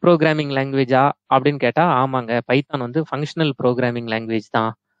ஃபங்ஷனல் புரோகிராமிங் லாங்குவேஜா அப்படின்னு கேட்டா, ஆமாங்க. பைத்தான் வந்து ஃபங்ஷனல் புரோகிராமிங் லாங்குவேஜ்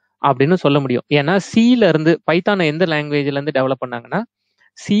தான் அப்படின்னு சொல்ல முடியும். ஏன்னா சில இருந்து பைத்தானை எந்த லாங்குவேஜ்ல இருந்து டெவலப் பண்ணாங்கன்னா,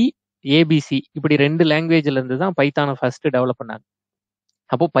 சி, ஏபிசி இப்படி 2 லாங்குவேஜ்ல இருந்து தான் பைத்தானை ஃபர்ஸ்ட் டெவலப் பண்ணாங்க.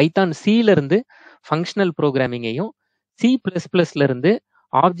 அப்போ பைத்தான் சில இருந்து ஃபங்ஷனல் புரோகிராமிங்கையும், C++ல இருந்து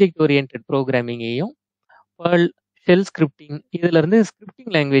object oriented புரோகிராமிங்கையும், Perl, shell scripting இதுல இருந்து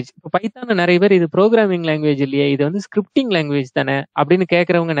ஸ்கிரிப்டிங் லாங்குவேஜ். இப்போ பைத்தான நிறைய பேர் இது ப்ரோக்ராமிங் லாங்குவேஜ் இல்லையே, இது வந்து ஸ்கிரிப்டிங் லாங்குவேஜ் தானே அப்படின்னு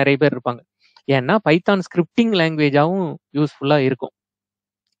கேட்கறவங்க நிறைய பேர் இருப்பாங்க. ஏன்னா பைத்தான் ஸ்கிரிப்டிங் லாங்குவேஜாவும் யூஸ்ஃபுல்லா இருக்கும்.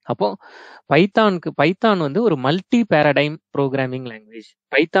 அப்போ பைத்தான் வந்து ஒரு மல்டி பாராடைம் புரோகிராமிங் லாங்குவேஜ்.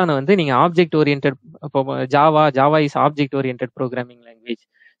 பைத்தானை வந்து நீங்க object oriented Java is object oriented programming language,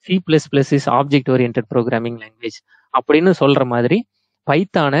 C++ is object oriented programming language அப்படின்னு சொல்ற மாதிரி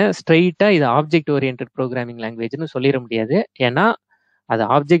பைத்தானை ஸ்ட்ரெயிட்டா இது ஆப்ஜெக்ட் ஓரியன்டட் புரோகிராமிங் லாங்குவேஜ்னு சொல்லிட முடியாது. ஏன்னா அது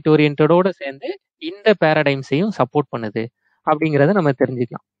ஆப்ஜெக்ட் ஓரியன்டோட சேர்ந்து இந்த பாராடைம்ஸையும் சப்போர்ட் பண்ணுது அப்படிங்கிறத நம்ம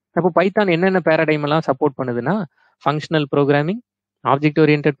தெரிஞ்சுக்கலாம். அப்போ பைத்தான் என்னென்ன பாராடைம் எல்லாம் சப்போர்ட் பண்ணுதுன்னா, functional programming, object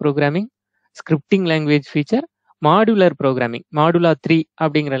oriented programming, scripting language feature, modular programming, Modula 3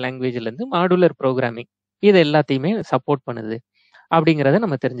 அப்படிங்கிற லாங்குவேஜ்ல இருந்து மாடுலர் ப்ரோக்ராமிங் இது எல்லாத்தையுமே சப்போர்ட் பண்ணுது அப்படிங்கிறத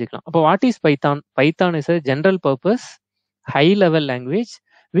நம்ம தெரிஞ்சுக்கலாம். அப்போ what is Python? Python is a general purpose high level language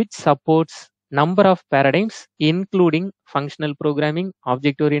which supports number of paradigms including functional programming,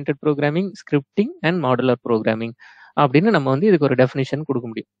 object oriented programming, scripting and modular programming அப்படின்னு நம்ம வந்து இதுக்கு ஒரு டெஃபினிஷன் கொடுக்க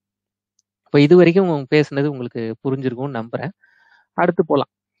முடியும். இப்போ இது வரைக்கும் பேசுனது உங்களுக்கு புரிஞ்சிருக்கும்னு நம்புறேன். அடுத்து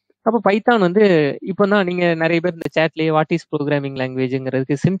போலாம். அப்போ பைத்தான் வந்து இப்போ தான் நீங்க நிறைய பேர் இந்த சேட்லயே வாட் இஸ் ப்ரோக்ராமிங்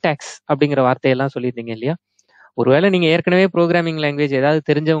லாங்குவேஜ்ங்கிறதுக்கு சின்டாக்ஸ் அப்படிங்கிற வார்த்தையெல்லாம் சொல்லியிருந்தீங்க இல்லையா? ஒருவேளை நீங்க ஏற்கனவே ப்ரோக்ராமிங் லாங்குவேஜ் ஏதாவது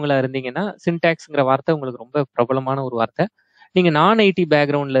தெரிஞ்சவங்களா இருந்தீங்கன்னா சின்டாக்ஸ்ங்கிற வார்த்தை உங்களுக்கு ரொம்ப பிரபலமான ஒரு வார்த்தை. நீங்க நான் ஐடி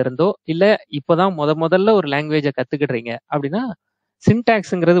பேக்ரவுண்ட்ல இருந்தோ இல்ல இப்பதான் முதல்ல ஒரு லாங்குவேஜை கத்துக்கிடுறீங்க அப்படின்னா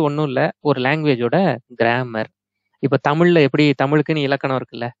சின்டாக்ஸ்ங்கிறது ஒன்றும் இல்லை, ஒரு லாங்குவேஜோட கிராமர். இப்ப தமிழ்ல எப்படி தமிழுக்குன்னு இலக்கணம்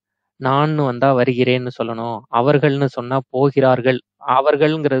இருக்குல்ல, நான்னு வந்தா வருகிறேன்னு சொல்லணும், அவர்கள்னு சொன்னா போகிறார்கள்,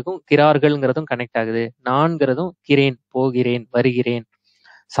 அவர்கள்ங்கிறதுக்கும் கிரார்கள்ங்கிறதும் கனெக்ட் ஆகுது, நான்கிறதும் கிரேன் போகிறேன் வருகிறேன்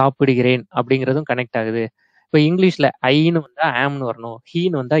சாப்பிடுகிறேன் அப்படிங்கிறதும் கனெக்ட் ஆகுது. இப்போ இங்கிலீஷ்ல ஐன்னு வந்தா ஆம்னு வரணும்,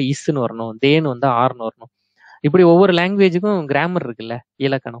 ஹீன்னு வந்தா இஸ்ன்னு வரணும், தேன்னு வந்தா ஆர்னு வரணும். இப்படி ஒவ்வொரு லாங்குவேஜுக்கும் கிராமர் இருக்குல்ல,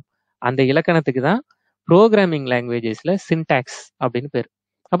 இலக்கணம். அந்த இலக்கணத்துக்கு தான் ப்ரோக்ராமிங் லாங்குவேஜஸ்ல சின்டாக்ஸ் அப்படின்னு பேர்.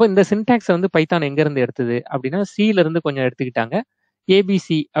 அப்போ இந்த சின்டாக்ஸை வந்து பைத்தான் எங்க இருந்து எடுத்தது அப்படின்னா சில இருந்து கொஞ்சம் எடுத்துக்கிட்டாங்க.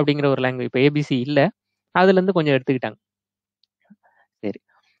 ஏபிசி அப்படிங்கிற ஒரு லாங்குவேஜ், இப்போ ஏபிசி இல்லை, அதுல இருந்து கொஞ்சம் எடுத்துக்கிட்டாங்க. சரி,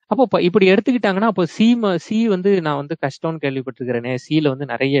 அப்போ இப்படி எடுத்துக்கிட்டாங்கன்னா அப்போ சி வந்து நான் வந்து கஷ்டம்னு கேள்விப்பட்டிருக்கிறேனே, சில வந்து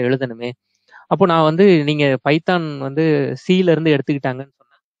நிறைய எழுதணுமே, அப்போ நான் வந்து நீங்க பைத்தான் வந்து சில இருந்து எடுத்துக்கிட்டாங்கன்னு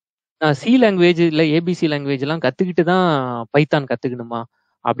சொன்னா நான் சி லாங்குவேஜ் இல்ல ஏபிசி லாங்குவேஜ் எல்லாம் கத்துக்கிட்டு தான் பைத்தான் கத்துக்கணுமா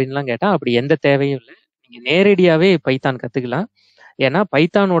அப்படின்லாம் கேட்டா அப்படி எந்த தேவையும் இல்லை. நீங்க நேரடியாவே பைத்தான் கத்துக்கலாம். ஏன்னா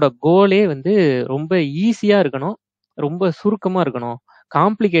பைத்தானோட கோலே வந்து ரொம்ப ஈஸியா இருக்கணும், ரொம்ப சுருக்கமா இருக்கணும்,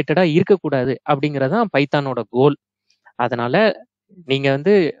 காம்ப்ளிகேட்டடா இருக்கக்கூடாது அப்படிங்கறதான் பைத்தானோட கோல். அதனால நீங்க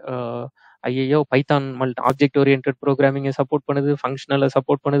வந்து ஐயோ பைத்தான் ஆப்ஜெக்ட் ஓரியன்டட் ப்ரோக்ராமிங்கை சப்போர்ட் பண்ணுது, ஃபங்க்ஷனலை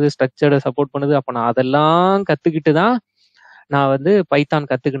சப்போர்ட் பண்ணுது, ஸ்ட்ரக்சர்டை சப்போர்ட் பண்ணுது, அப்ப நான் அதெல்லாம் கத்துக்கிட்டு தான் நான் வந்து பைத்தான்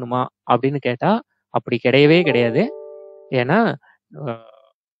கத்துக்கணுமா அப்படின்னு கேட்டா அப்படி கிடையவே கிடையாது. ஏன்னா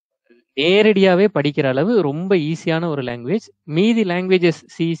நேரடியாவே படிக்கிற அளவு ரொம்ப ஈஸியான ஒரு லாங்குவேஜ். மீதி languages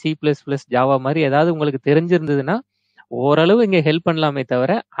C, C plus plus, Java மாதிரி ஏதாவது உங்களுக்கு தெரிஞ்சிருந்ததுன்னா ஓரளவு இங்க ஹெல்ப் பண்ணலாமே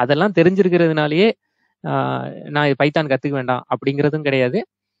தவிர அதெல்லாம் தெரிஞ்சிருக்கிறதுனாலயே நான் பைத்தான் கத்துக்க வேண்டாம் அப்படிங்கிறதும் கிடையாது.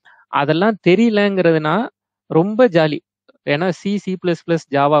 அதெல்லாம் தெரியலங்கிறதுனா ரொம்ப ஜாலி. ஏன்னா C, C plus plus,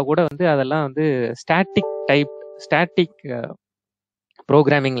 Java கூட வந்து அதெல்லாம் வந்து static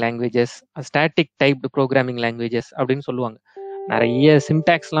programming languages, static typed programming languages அப்படின்னு சொல்லுவாங்க. நிறைய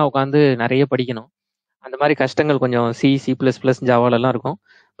சின்டாக்ஸ்லாம் உட்காந்து நிறைய படிக்கணும். அந்த மாதிரி கஷ்டங்கள் கொஞ்சம் சி, சி பிளஸ் பிளஸ், ஜாவாலெல்லாம் இருக்கும்.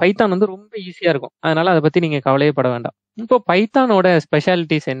 பைத்தான் வந்து ரொம்ப ஈஸியா இருக்கும். அதனால அதை பத்தி நீங்க கவலையே பட வேண்டாம். இப்போ பைத்தானோட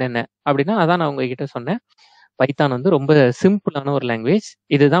ஸ்பெஷாலிட்டிஸ் என்னென்ன அப்படின்னா அதான் நான் உங்ககிட்ட சொன்னேன். பைத்தான் வந்து ரொம்ப சிம்பிளான ஒரு லாங்குவேஜ்.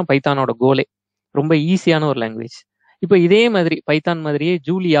 இதுதான் பைத்தானோட கோலே, ரொம்ப ஈஸியான ஒரு லாங்குவேஜ். இப்போ இதே மாதிரி பைத்தான் மாதிரியே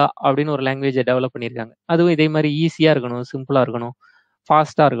ஜூலியா அப்படின்னு ஒரு லாங்குவேஜை டெவலப் பண்ணியிருக்காங்க. அதுவும் இதே மாதிரி ஈஸியா இருக்கணும், சிம்பிளா இருக்கணும்,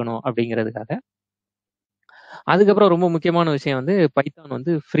 ஃபாஸ்டா இருக்கணும் அப்படிங்கிறதுக்காக. அதுக்கப்புறம் ரொம்ப முக்கியமான விஷயம் வந்து பைத்தான்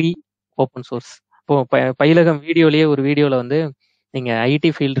வந்து ஃப்ரீ ஓப்பன் சோர்ஸ். இப்போ பயிலகம் வீடியோலயே ஒரு வீடியோல வந்து நீங்க ஐடி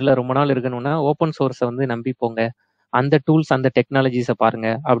ஃபீல்டுல ரொம்ப நாள் இருக்கணும்னா ஓப்பன் சோர்ஸை வந்து நம்பி போங்க, அந்த டூல்ஸ் அந்த டெக்னாலஜிஸை பாருங்க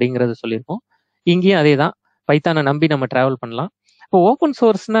அப்படிங்கறத சொல்லியிருக்கோம். இங்கேயும் அதே தான், பைத்தானை நம்பி நம்ம டிராவல் பண்ணலாம். இப்போ ஓப்பன்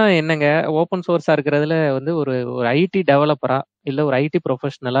சோர்ஸ்னா என்னங்க? ஓப்பன் சோர்ஸா இருக்கிறதுல வந்து ஒரு ஐடி டெவலப்பரா இல்ல ஒரு ஐடி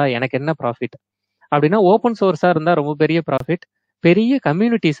ப்ரொஃபஷனலா எனக்கு என்ன ப்ராஃபிட் அப்படின்னா, ஓப்பன் சோர்ஸா இருந்தா ரொம்ப பெரிய ப்ராஃபிட். பெரிய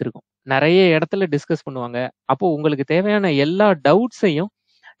கம்யூனிட்டிஸ் இருக்கும், நிறைய இடத்துல டிஸ்கஸ் பண்ணுவாங்க. அப்போ உங்களுக்கு தேவையான எல்லா டவுட்ஸையும்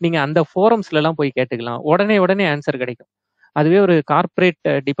நீங்க அந்த ஃபோரம்ஸ்ல எல்லாம் போய் கேட்டுக்கலாம், உடனே ஆன்சர் கிடைக்கும். அதுவே ஒரு கார்ப்பரேட்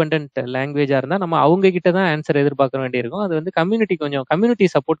டிபெண்ட் லாங்குவேஜா இருந்தா நம்ம அவங்க கிட்ட தான் ஆன்சர் எதிர்பார்க்க வேண்டியிருக்கும். அது வந்து கம்யூனிட்டி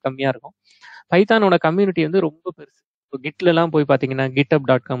சப்போர்ட் கம்மியா இருக்கும். பைத்தானோட கம்யூனிட்டி வந்து ரொம்ப பெருசு. இப்போ கிட்ல எல்லாம் போய் பாத்தீங்கன்னா,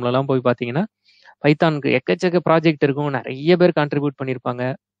 github.com எல்லாம் போய் பாத்தீங்கன்னா பைத்தானுக்கு எக்கச்சக்க ப்ராஜெக்ட் இருக்கும், நிறைய பேர் கான்ட்ரிபியூட் பண்ணியிருப்பாங்க.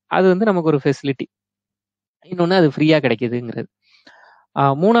 அது வந்து நமக்கு ஒரு ஃபெசிலிட்டி. இன்னொன்னு அது ஃப்ரீயா கிடைக்குதுங்கிறது.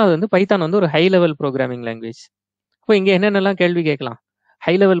 மூணாவது வந்து பைத்தான் வந்து ஒரு ஹை லெவல் ப்ரோக்ராமிங் லாங்குவேஜ். இப்போ இங்க என்னென்னலாம் கேள்வி கேட்கலாம்?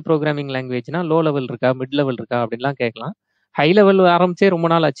 High level programming லாங்குவேஜ்னா low level இருக்கா, மிட் லெவல் இருக்கா அப்படின்லாம் கேட்கலாம். ஹை லெவல் ஆரம்பிச்சே ரொம்ப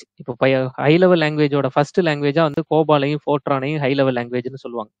நாள் ஆச்சு. இப்போ ஹை லெவல் லாங்குவேஜோட ஃபர்ஸ்ட் லாங்குவேஜா வந்து கோபாலையும் ஃபோர்ட்ரானையும் ஹை லெவல் லாங்குவேஜ்னு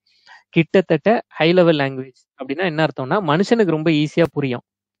சொல்லுவாங்க. கிட்டத்தட்ட ஹை லெவல் லாங்குவேஜ் அப்படின்னா என்ன அர்த்தம்னா மனுஷனுக்கு ரொம்ப ஈஸியா புரியும்,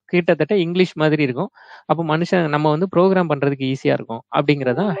 கிட்டத்தட்ட இங்கிலீஷ் மாதிரி இருக்கும். அப்போ நம்ம வந்து ப்ரோக்ராம் பண்றதுக்கு ஈஸியா இருக்கும்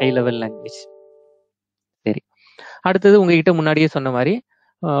அப்படிங்கிறது தான் ஹை லெவல் லாங்குவேஜ். சரி, அடுத்தது உங்ககிட்ட முன்னாடியே சொன்ன மாதிரி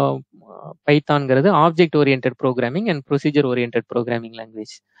பைத்தான்ங்கிறது object oriented programming and procedure oriented programming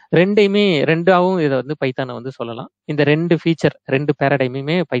language. ரெண்டாவும் இதை வந்து பைத்தானை வந்து சொல்லலாம். இந்த ரெண்டு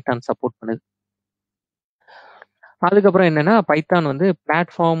பேரடைமையுமே பைத்தான் சப்போர்ட் பண்ணுது. அதுக்கப்புறம் என்னன்னா பைத்தான் வந்து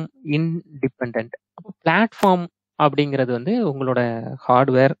பிளாட்ஃபார்ம் இன்டிபெண்டன்ட். அப்போ பிளாட்ஃபார்ம் அப்படிங்கிறது வந்து உங்களோட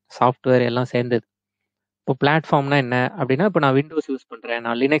ஹார்ட்வேர் சாஃப்ட்வேர் எல்லாம் சேர்ந்தது. இப்போ பிளாட்ஃபார்ம்னா என்ன அப்படின்னா, இப்போ நான் விண்டோஸ் யூஸ் பண்றேன்,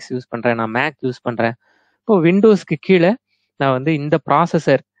 நான் லினக்ஸ் யூஸ் பண்றேன், நான் மேக் யூஸ் பண்றேன். இப்போ விண்டோஸ்க்கு கீழே நான் வந்து இந்த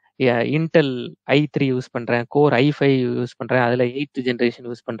ப்ராசஸர் இன்டெல் i3 யூஸ் பண்றேன், கோர் i5 யூஸ் பண்றேன், அதுல 8th ஜென்ரேஷன்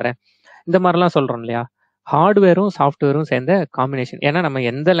யூஸ் பண்றேன், இந்த மாதிரிலாம் சொல்றோம் இல்லையா? ஹார்ட்வேரும் சாஃப்ட்வேரும் சேர்ந்த காம்பினேஷன். ஏன்னா நம்ம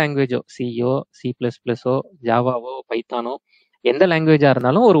எந்த லாங்குவேஜோ, சிஓ, சி பிளஸ் பிளஸோ, ஜாவாவோ, பைத்தானோ, எந்த லாங்குவேஜா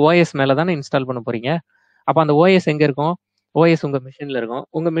இருந்தாலும் ஒரு ஓஎஸ் மேல தானே இன்ஸ்டால் பண்ண போறீங்க. அப்ப அந்த ஓஎஸ் எங்க இருக்கும்? ஓஎஸ் உங்க மிஷின்ல இருக்கும்.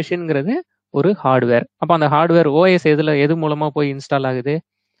 உங்க மிஷின்ங்கிறது ஒரு ஹார்ட்வேர். அப்ப அந்த ஹார்ட்வேர் ஓஎஸ் எது மூலமா போய் இன்ஸ்டால் ஆகுது?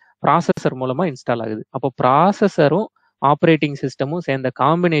 ப்ராசஸர் மூலமா இன்ஸ்டால் ஆகுது. அப்போ ப்ராசஸரும் ஆப்ரேட்டிங் சிஸ்டமும் சேர்ந்த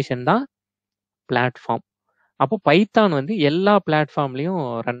காம்பினேஷன் தான் பிளாட்ஃபார்ம். அப்போ பைத்தான் வந்து எல்லா பிளாட்ஃபார்ம்லயும்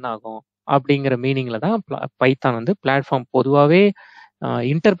ரன் ஆகும் அப்படிங்கிற மீனிங்ல தான் பைத்தான் வந்து பிளாட்ஃபார்ம். பொதுவாகவே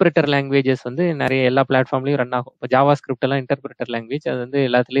இன்டர்பிரட்டர் லாங்குவேஜஸ் வந்து நிறைய எல்லா பிளாட்ஃபார்ம்லயும் ரன் ஆகும். இப்போ ஜாவா ஸ்கிரிப்ட் எல்லாம் இன்டர்பிரட்டர் லாங்குவேஜ், அது வந்து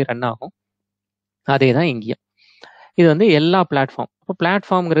எல்லாத்துலயும் ரன் ஆகும். அதே தான் இங்கேயும். இது வந்து எல்லா பிளாட்ஃபார்ம். இப்போ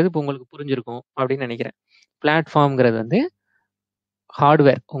பிளாட்ஃபார்ம்ங்கிறது இப்போ உங்களுக்கு புரிஞ்சிருக்கும் அப்படின்னு நினைக்கிறேன். பிளாட்ஃபார்ம்ங்கிறது வந்து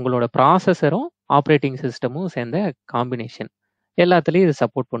ஹார்ட்வேர், உங்களோட ப்ராசஸரும் ஆப்ரேட்டிங் சிஸ்டமும் சேர்ந்த காம்பினேஷன். எல்லாத்துலேயும் இது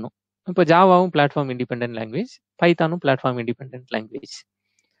சப்போர்ட் பண்ணும். இப்போ ஜாவாவும் platform independent language, பைத்தானும் platform independent language.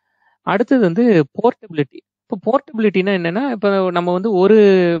 அடுத்தது வந்து போர்ட்டபிலிட்டி. இப்போ போர்ட்டபிலிட்டினா என்னன்னா, இப்போ நம்ம வந்து ஒரு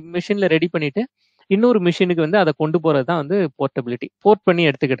மிஷின்ல ரெடி பண்ணிட்டு இன்னொரு மிஷினுக்கு வந்து அதை கொண்டு போறது தான் வந்து போர்ட்டபிலிட்டி. போர்ட் பண்ணி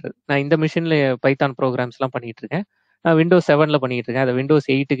எடுத்துக்கிட்டது. நான் இந்த மிஷின்ல பைத்தான் ப்ரோக்ராம்ஸ்லாம் பண்ணிட்டு இருக்கேன், நான் விண்டோஸ் 7ல பண்ணிட்டு இருக்கேன், அதை விண்டோஸ்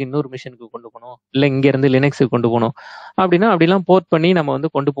 8க்கு இன்னொரு மிஷினுக்கு கொண்டு போகணும், இல்லை இங்க இருந்து லினக்ஸுக்கு கொண்டு போகணும் அப்படின்னா அப்படிலாம் போர்ட் பண்ணி நம்ம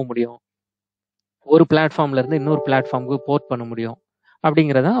வந்து கொண்டு போக முடியும். ஒரு பிளாட்ஃபார்ம்ல இருந்து இன்னொரு பிளாட்ஃபார்முக்கு போர்ட் பண்ண முடியும்.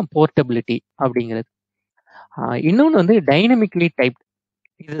 அப்படிங்கிறதான் போர்ட்டபிலிட்டி அப்படிங்கிறது. இன்னொன்று வந்து டைனமிக்லி டைப்ட்.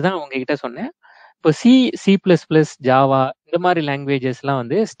 இதுதான் உங்ககிட்ட சொன்னேன். இப்போ C++, ஜாவா இந்த மாதிரி லாங்குவேஜஸ்லாம்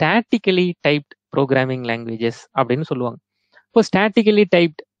வந்து ஸ்டாட்டிக்கலி டைப்ட் ப்ரோக்ராமிங் லாங்குவேஜஸ் அப்படின்னு சொல்லுவாங்க. இப்போ ஸ்டாட்டிக்கலி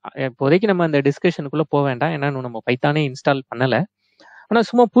டைப்ட், இப்போதைக்கு நம்ம அந்த டிஸ்கஷனுக்குள்ள போக வேண்டாம், ஏன்னா நம்ம பைத்தானே இன்ஸ்டால் பண்ணல. ஆனால்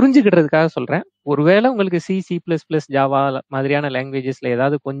சும்மா புரிஞ்சுக்கிட்டதுக்காக சொல்றேன். ஒருவேளை உங்களுக்கு C++, ஜாவா மாதிரியான லாங்குவேஜஸ்ல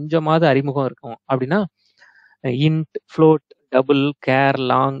ஏதாவது கொஞ்சமாவது அறிமுகம் இருக்கும் அப்படின்னா, int, float, double, care,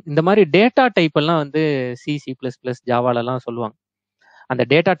 long இந்த மாதிரி டேட்டா டைப் எல்லாம் வந்து C++, ஜாவாலலாம் சொல்லுவாங்க. அந்த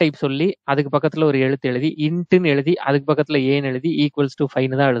டேட்டா டைப் சொல்லி அதுக்கு பக்கத்துல ஒரு எழுத்து எழுதி இன்ட்னு எழுதி அதுக்கு பக்கத்துல ஏன்னு எழுதி ஈக்குவல்ஸ் டு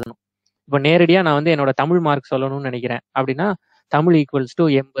 5 தான் எழுதணும். இப்போ நேரடியா நான் வந்து என்னோட தமிழ் மார்க் சொல்லணும்னு நினைக்கிறேன் அப்படின்னா, தமிழ் ஈக்குவல்ஸ் டு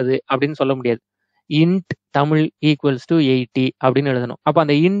 80 அப்படின்னு சொல்ல முடியாது. இன்ட் தமிழ் ஈக்குவல்ஸ் டு 80 அப்படின்னு எழுதணும். அப்போ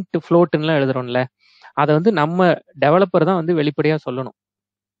அந்த இன்ட் ஃப்ளோட்னுலாம் எழுதுறோம்ல, அதை வந்து நம்ம டெவலப்பர் தான் வந்து வெளிப்படையா சொல்லணும்.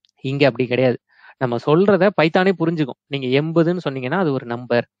 இங்க அப்படி கிடையாது. நம்ம சொல்றத பைத்தானே புரிஞ்சுக்கும். நீங்க 80ன்னு சொன்னீங்கன்னா அது ஒரு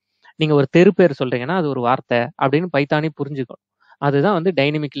நம்பர், நீங்க ஒரு தெரு பேர் சொல்றீங்கன்னா அது ஒரு வார்த்தை அப்படின்னு பைத்தானே புரிஞ்சுக்கும். அதுதான் வந்து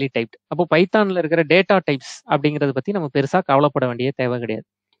டைனமிக்லி டைப்ட். அப்போ பைத்தான்ல இருக்கிற டேட்டா டைப்ஸ் அப்படிங்கறத பத்தி நம்ம பெருசா கவலைப்பட வேண்டிய தேவை கிடையாது.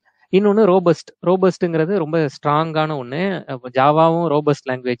 இன்னொன்னு ரோபஸ்ட். ரோபஸ்ட்ங்கிறது ரொம்ப ஸ்ட்ராங்கான ஒண்ணு. ஜாவாவும் ரோபஸ்ட்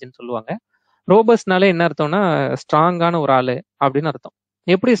லாங்குவேஜ்னு சொல்லுவாங்க. ரோபஸ்ட்னாலே என்ன அர்த்தம்னா ஸ்ட்ராங்கான ஒரு ஆளு அப்படின்னு அர்த்தம்.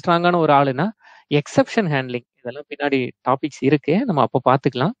 எப்படி ஸ்ட்ராங்கான ஒரு ஆளுனா, எக்ஸப்ஷன் ஹேண்ட்லிங், இதெல்லாம் பின்னாடி டாபிக்ஸ் இருக்கு, நம்ம அப்போ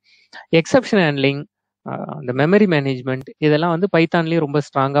பார்த்துக்கலாம். எக்ஸப்ஷன் ஹேண்ட்லிங், அந்த மெமரி மேனேஜ்மெண்ட், இதெல்லாம் வந்து பைத்தான்லயே ரொம்ப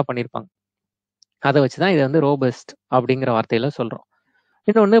ஸ்ட்ராங்கா பண்ணியிருப்பாங்க. அதை வச்சுதான் இதை வந்து ரோபஸ்ட் அப்படிங்கிற வார்த்தையில சொல்றோம்.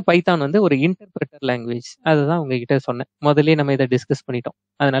 இன்னொன்னு பைத்தான் வந்து ஒரு இன்டர்பிரட்டர் லாங்குவேஜ். அதுதான் உங்ககிட்ட சொன்னேன், முதல்லயே நம்ம இதை டிஸ்கஸ் பண்ணிட்டோம்.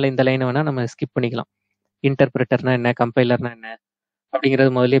 அதனால இந்த லைனை வேணா நம்ம ஸ்கிப் பண்ணிக்கலாம். இன்டர்பிரட்டர்னா என்ன, கம்பைலர்னா என்ன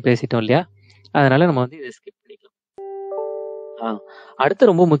அப்படிங்கறது முதல்லயே பேசிட்டோம் இல்லையா, அதனால நம்ம வந்து இதை ஸ்கிப் பண்ணிக்கலாம்.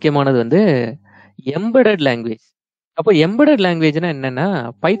 அடுத்து ரொம்ப முக்கியமானது வந்து எம்பெடட் லாங்குவேஜ். அப்போ எம்பெடட் லாங்குவேஜ்னா என்னன்னா,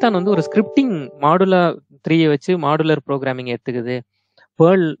 பைத்தான் வந்து ஒரு ஸ்கிரிப்டிங் மாடுலர் 3 வச்சு மாடுலர் ப்ரோக்ராமிங் எடுத்துக்குது.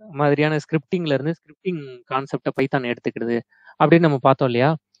 பேர்ல் மாதிரியான ஸ்கிரிப்டிங்ல இருந்து ஸ்கிரிப்டிங் கான்செப்டை பைத்தான் எடுத்துக்கிடுது அப்படின்னு நம்ம பார்த்தோம் இல்லையா.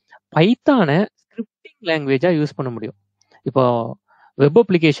 பைத்தானை ஸ்கிரிப்டிங் லாங்குவேஜா யூஸ் பண்ண முடியும். இப்போ வெப்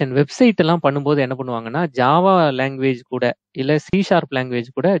அப்ளிகேஷன், வெப்சைட் எல்லாம் பண்ணும்போது என்ன பண்ணுவாங்கன்னா, ஜாவா லாங்குவேஜ் கூட இல்ல C# லாங்குவேஜ்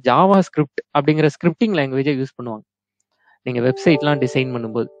கூட ஜாவா ஸ்கிரிப்ட் அப்படிங்கிற ஸ்கிரிப்டிங் லாங்குவேஜை யூஸ் பண்ணுவாங்க நீங்க வெப்சைட்லாம் டிசைன்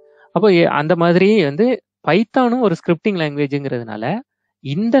பண்ணும்போது. அப்போ அந்த மாதிரி வந்து பைத்தானும் ஒரு ஸ்கிரிப்டிங் லாங்குவேஜ்ங்கிறதுனால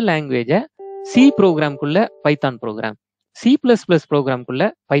இந்த லாங்குவேஜை C ப்ரோக்ராம்குள்ள Python program, C++ ப்ரோக்ராம்குள்ள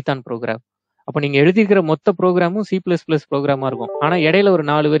Python program. அப்போ நீங்க எழுதியிருக்கிற மொத்த ப்ரோக்ராமும் C++ ப்ரோக்ராமா இருக்கும். ஆனா இடையில ஒரு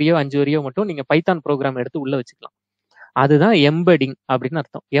 4 வரியோ 5 வரியோ மட்டும் நீங்க பைத்தான் ப்ரோக்ராம் எடுத்து உள்ள வச்சுக்கலாம். அதுதான் எம்பெடிங் அப்படின்னு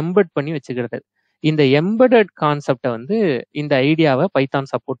அர்த்தம். எம்பெட் பண்ணி வச்சுக்கிறது. இந்த எம்பெடட் கான்செப்டை வந்து இந்த ஐடியாவை பைத்தான்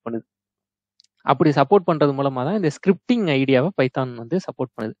சப்போர்ட் பண்ணுது. அப்படி சப்போர்ட் பண்றது மூலமா தான் இந்த ஸ்கிரிப்டிங் ஐடியாவை பைத்தான் வந்து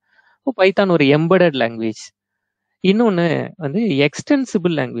சப்போர்ட் பண்ணுது. இப்போ பைத்தான் ஒரு எம்பெடட் லாங்குவேஜ். இன்னொன்னு வந்து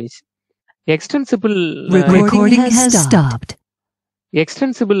extensible language. Extensible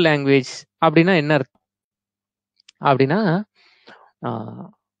extensible language அப்படின்னா என்ன அர்த்தம் அப்படின்னா,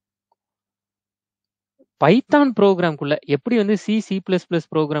 பைத்தான் ப்ரோக்ராம்குள்ள எப்படி வந்து C++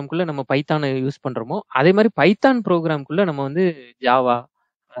 ப்ரோக்ராம்குள்ள நம்ம பைத்தானை யூஸ் பண்றோமோ, அதே மாதிரி பைத்தான் ப்ரோக்ராம்குள்ள நம்ம வந்து ஜாவா,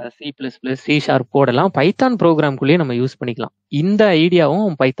 C++, C# போடலாம். பைத்தான் ப்ரோக்ராம்குள்ளேயே நம்ம யூஸ் பண்ணிக்கலாம். இந்த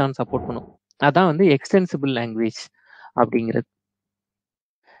ஐடியாவும் பைத்தான் சப்போர்ட் பண்ணும். அதான் வந்து எக்ஸ்டென்சிபிள் லாங்குவேஜ் அப்படிங்கிறது.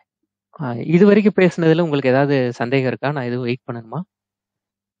 இது வரைக்கும் பேசுனதுல உங்களுக்கு ஏதாவது சந்தேகம் இருக்கா? நான் எதுவும் வெயிட் பண்ணணுமா?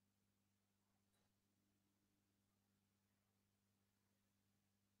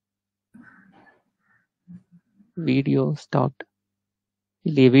 வீடியோ ஸ்டாப்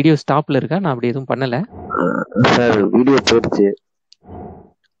இல்லையே, வீடியோ ஸ்டாப்ல இருக்கா? நான் அப்படி எதுவும் பண்ணல சார். வீடியோ போயிடுச்சு.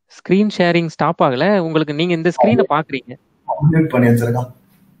 ஸ்கிரீன் ஷேரிங் ஸ்டாப் ஆகல உங்களுக்கு. நீங்க இந்த ஸ்கிரீனை பாக்குறீங்க.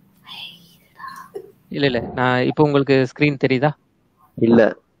 இல்ல இல்ல, நான் இப்போ உங்களுக்கு ஸ்கிரீன் தெரியுதா? இல்ல.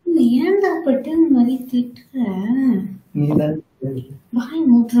 ஏன்டா பட்டன் மாதிரி திட்டுற?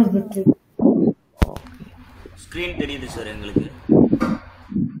 ஸ்கிரீன் தெரியுது சார் எங்களுக்கு.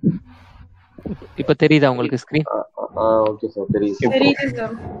 இப்ப தெரியுதா உங்களுக்கு ஸ்கிரீன்? ஓகே சார், தெரியுது. தெரியுது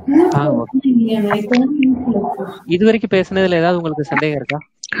சார். இது வரைக்கும் பேசுனதுல ஏதாவது உங்களுக்கு சந்தேகம் இருக்கா?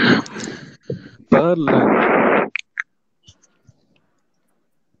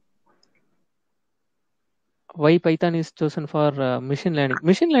 Why Python is chosen for machine learning?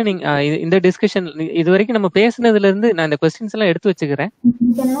 Machine learning இந்த டிஸ்கஷன் இது வரைக்கும் நம்ம பேசுனதுல இருந்து நான் இந்த கொஸ்டின்ஸ் எல்லாம் எடுத்து வச்சுக்கிறேன்.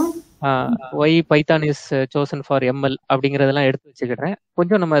 Why Python is chosen for ML அப்படிங்கறதெல்லாம் எடுத்து வச்சுக்கிறேன்.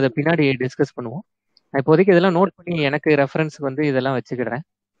 கொஞ்சம் நம்ம அதை பின்னாடி டிஸ்கஸ் பண்ணுவோம். இப்போதைக்கு இதெல்லாம் நோட் பண்ணி எனக்கு ரெஃபரன்ஸ் வந்து இதெல்லாம் வச்சுக்கிறேன்.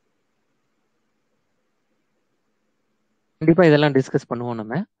 கண்டிப்பா இதெல்லாம் டிஸ்கஸ் பண்ணுவோம்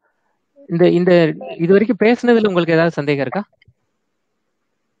நம்ம. இந்த இந்த இது வரைக்கும் பேசுனதுல உங்களுக்கு ஏதாவது சந்தேகம் இருக்கா?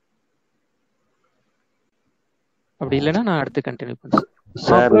 அப்படி இல்லைன்னா நான் அடுத்து கண்டினியூ பண்றேன்.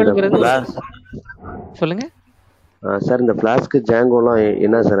 சொல்லுங்க சார். இந்த ஃபிளாஸ்க் ஜாங்கோலாம்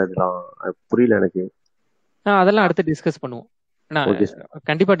என்ன சார்? அதெல்லாம் புரியல எனக்கு. அதெல்லாம் அடுத்து டிஸ்கஸ் பண்ணுவோம். நான்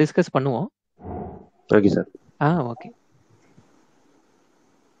கண்டிப்பா டிஸ்கஸ் பண்ணுவோம். Okay sir. ஓகே.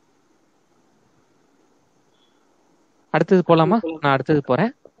 அடுத்தது போலாமா? நான் அடுத்தது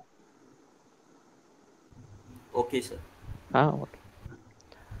போறேன். Okay sir. Okay.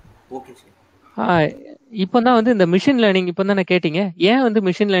 Okay sir. இப்போதான் வந்து இந்த மிஷின் லேர்னிங் இப்போ தானே கேட்டீங்க, ஏன் வந்து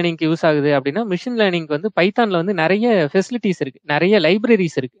மிஷின் லேர்னிங்க்கு யூஸ் ஆகுது அப்படின்னா, மிஷின் லேர்னிங்க்கு வந்து பைத்தான்ல வந்து நிறைய ஃபெசிலிட்டிஸ் இருக்கு, நிறைய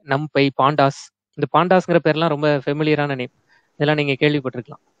லைப்ரரிஸ் இருக்கு. நம்பை, பாண்டாஸ், இந்த பாண்டாஸ்ங்கிற பேர்லாம் ரொம்ப ஃபெமிலியரான நேம், இதெல்லாம் நீங்க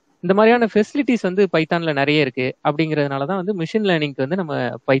கேள்விப்பட்டிருக்கலாம். இந்த மாதிரியான ஃபெசிலிட்டிஸ் வந்து பைத்தான்ல நிறைய இருக்கு. அப்படிங்கிறதுனால தான் வந்து மிஷின் லேர்னிங்க்கு வந்து நம்ம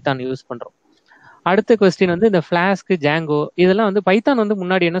பைத்தான் யூஸ் பண்றோம். அடுத்த கொஸ்டின் வந்து இந்த ஃபிளாஸ்க், ஜாங்கோ இதெல்லாம் வந்து பைத்தான் வந்து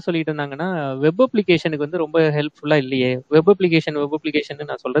முன்னாடி என்ன சொல்லிட்டு இருந்தாங்கன்னா, வெப் அப்ளிகேஷனுக்கு வந்து ரொம்ப ஹெல்ப்ஃபுல்லா இல்லையே. வெப் அப்ளிகேஷன்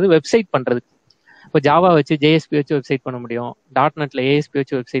நான் சொல்றது வெப்சைட் பண்றது. இப்போ ஜாவா வச்சு ஜேஎஸ்பி வச்சு வெப்சைட் பண்ண முடியும், .NETல ஏஎஸ்பி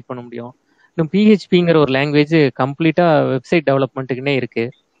வச்சு வெப்சைட் பண்ண முடியும். இன்னும் PHPங்கிற ஒரு லாங்குவேஜ் கம்ப்ளீட்டா வெப்சைட் டெவலப்மெண்ட்டுக்குன்னே இருக்கு.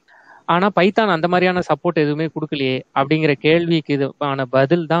 ஆனா பைத்தான் அந்த மாதிரியான சப்போர்ட் எதுவுமே கொடுக்கலையே அப்படிங்கிற கேள்விக்கு இதுக்கான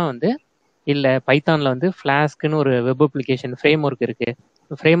பதில் தான் வந்து, இல்ல பைத்தான்ல வந்து ஃபிளாஸ்க்னு ஒரு வெப் அப்ளிகேஷன் ஃப்ரேம் ஒர்க் இருக்கு.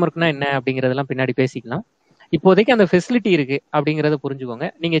 ஃப்ரேம் ஒர்க்னா என்ன அப்படிங்கறதெல்லாம் பின்னாடி பேசிக்கலாம். இப்போதைக்கு அந்த ஃபெசிலிட்டி இருக்கு அப்படிங்கறத புரிஞ்சுக்கோங்க.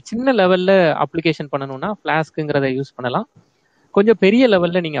 நீங்க சின்ன லெவல்ல அப்ளிகேஷன் பண்ணணும்னா ஃபிளாஸ்க்ங்கிறத யூஸ் பண்ணலாம். கொஞ்சம் பெரிய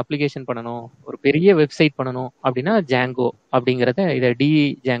லெவல்ல நீங்க அப்ளிகேஷன் பண்ணணும், ஒரு பெரிய வெப்சைட் பண்ணணும் அப்படின்னா ஜாங்கோ அப்படிங்கறத, இதை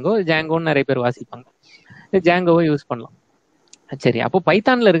ஜாங்கோன்னு நிறைய பேர் வாசிப்பாங்க, ஜாங்கோவை யூஸ் பண்ணலாம். சரி, அப்போ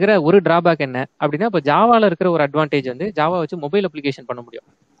பைத்தான்ல இருக்கிற ஒரு டிராபேக் என்ன அப்படின்னா, இப்போ ஜாவால இருக்கிற ஒரு அட்வான்டேஜ் வந்து ஜாவா வச்சு மொபைல் அப்ளிகேஷன் பண்ண முடியும்.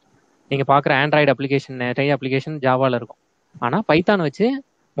 நீங்க பாக்குற ஆண்ட்ராய்டு அப்ளிகேஷன், நிறைய அப்ளிகேஷன் ஜாவால இருக்கும். ஆனா பைத்தான் வச்சு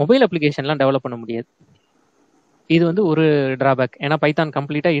மொபைல் அப்ளிகேஷன்லாம் டெவலப் பண்ண முடியாது. இது வந்து ஒரு டிராபேக். ஏன்னா பைத்தான்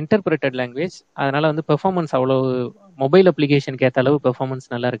கம்ப்ளீட்டா இன்டர்பிரேட்டட் லாங்குவேஜ், அதனால வந்து பெர்ஃபார்மன்ஸ் அவ்வளவு மொபைல் அப்ளிகேஷனுக்கு ஏற்ற அளவு பெர்ஃபார்மன்ஸ்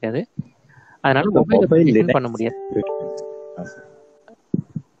நல்லா இருக்காது. அதனால மொபைல் அப்ளிகேஷன் பண்ண முடியாது.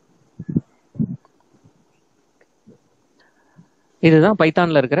 இதுதான்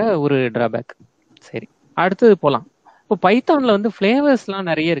பைத்தான்ல இருக்கிற ஒரு டிராபேக். சரி, அடுத்தது போலாம். இப்போ பைத்தான்ல வந்து ஃபிளேவர்ஸ்லாம்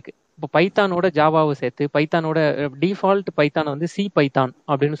நிறைய இருக்கு. இப்போ பைத்தானோட ஜாவாவை சேர்த்து பைத்தானோட டிஃபால்ட் பைத்தான் வந்து சி பைத்தான்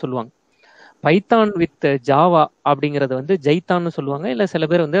அப்படின்னு சொல்லுவாங்க. பைத்தான் வித் ஜாவா அப்படிங்கறது வந்து ஜைத்தான்னு சொல்லுவாங்க, இல்ல சில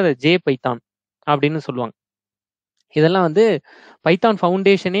பேர் வந்து அதை ஜே பைத்தான் அப்படின்னு சொல்லுவாங்க. இதெல்லாம் வந்து பைத்தான்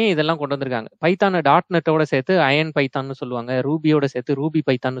ஃபவுண்டேஷனே இதெல்லாம் கொண்டு வந்திருக்காங்க. பைத்தானை .NETோட சேர்த்து அயன் பைத்தான்னு சொல்லுவாங்க, ரூபியோட சேர்த்து ரூபி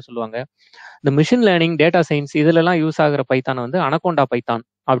பைத்தான்னு சொல்லுவாங்க. இந்த மிஷின் லேர்னிங், டேட்டா சயின்ஸ் இதுலலாம் யூஸ் ஆகுற பைத்தானை வந்து அனகோண்டா பைத்தான்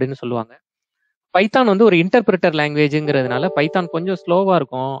அப்படின்னு சொல்லுவாங்க. பைத்தான் வந்து ஒரு இன்டர்பிரேட்டர் லாங்குவேஜ்ங்கிறதுனால பைத்தான் கொஞ்சம் ஸ்லோவா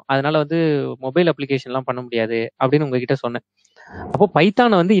இருக்கும், அதனால வந்து மொபைல் அப்ளிகேஷன்லாம் பண்ண முடியாது அப்படின்னு உங்ககிட்ட சொன்னேன். அப்போ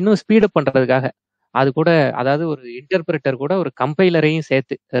பைத்தானை வந்து இன்னும் ஸ்பீடப் பண்றதுக்காக அது கூட, அதாவது ஒரு இன்டர்பிரேட்டர் கூட ஒரு கம்பைலரையும்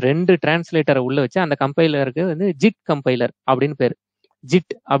சேர்த்து 2 டிரான்ஸ்லேட்டரை உள்ள வச்சு, அந்த கம்பைலருக்கு வந்து ஜிட் கம்பைலர் அப்படின்னு பேரு.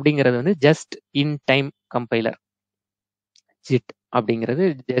 ஜிட் அப்படிங்கிறது வந்து just in time compiler. GID அப்படிங்கிறது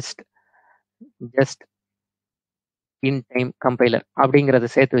ஜஸ்ட் இன் டைம் கம்பைலர் அப்படிங்கறத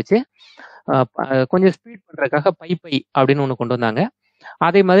சேர்த்து வச்சு கொஞ்சம் ஸ்பீட் பண்றதுக்காக பை அப்படின்னு ஒண்ணு கொண்டு வந்தாங்க.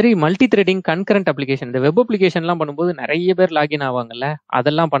 அதே மாதிரி மல்டி த்ரெடிங், கன்கரண்ட் அப்ளிகேஷன், இந்த வெப் அப்ளிகேஷன்லாம் பண்ணும்போது நிறைய பேர் லாகின் ஆவாங்கல்ல,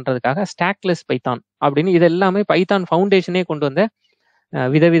 அதெல்லாம் பண்றதுக்காக ஸ்டாக்லெஸ் பைத்தான் அப்படின்னு இது எல்லாமே பைத்தான் ஃபவுண்டேஷனே கொண்டு வந்த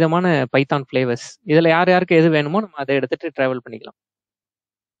விதவிதமான பைத்தான் ஃபிளேவர்ஸ். இதுல யாருக்கு எது வேணுமோ நம்ம அதை எடுத்துட்டு டிராவல் பண்ணிக்கலாம்.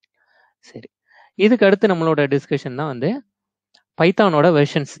 சரி, இதுக்கு அடுத்து நம்மளோட டிஸ்கஷன் தான் வந்து பைத்தானோட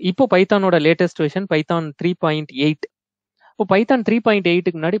வெர்ஷன்ஸ். இப்போ பைத்தானோட லேட்டஸ்ட் வெர்ஷன் பைத்தான் 3.8. இப்போ பைத்தான்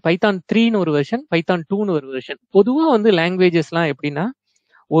 3.8க்கு முன்னாடி பைத்தான் 3ன்னு ஒரு வெர்ஷன், பைத்தான் 2ன்னு ஒரு வெர்ஷன். பொதுவா வந்து லாங்குவேஜஸ்லாம் எப்படின்னா,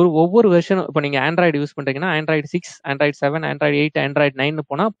 ஒவ்வொரு வெர்ஷனும், இப்போ நீங்க ஆண்ட்ராய்டு யூஸ் பண்றீங்கன்னா ஆண்ட்ராய்டு 6, ஆண்ட்ராய்டு 7, ஆண்ட்ராய்டு 8, ஆண்ட்ராய்டு 9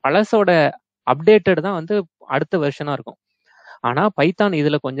 போனா பழசோட அப்டேட்டட் தான் வந்து அடுத்த வெர்ஷனா இருக்கும். ஆனா பைத்தான்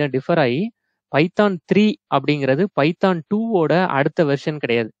இதுல கொஞ்சம் டிஃபர் ஆகி பைத்தான் 3 அப்படிங்கிறது பைத்தான் 2வோட அடுத்த வெர்ஷன்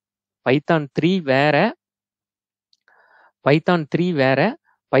கிடையாது. பைத்தான் 3 வேற,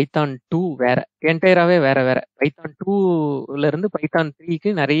 பைத்தான் 2 வேற. என்டையராவே வேற வேற. பைத்தான் 2ல இருந்து பைத்தான் 3க்கு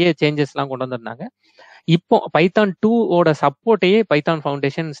நிறைய சேஞ்சஸ்லாம் கொண்டு வந்திருந்தாங்க. இப்போ பைத்தான் 2 ஓட சப்போர்ட்டையே பைத்தான்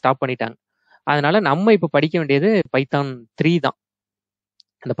ஃபவுண்டேஷன் ஸ்டாப் பண்ணிட்டாங்க. அதனால நம்ம இப்போ படிக்க வேண்டியது பைத்தான் 3 தான்.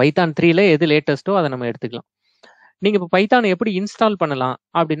 அந்த பைத்தான் 3ல எது லேட்டஸ்ட்டோ அதை நம்ம எடுத்துக்கலாம். நீங்க இப்போ பைத்தானை எப்படி இன்ஸ்டால் பண்ணலாம்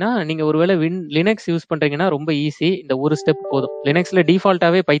அப்படின்னா, நீங்க ஒருவேளை லினக்ஸ் யூஸ் பண்றீங்கன்னா ரொம்ப ஈஸி. இந்த ஒரு ஸ்டெப் போதும். லினக்ஸ்ல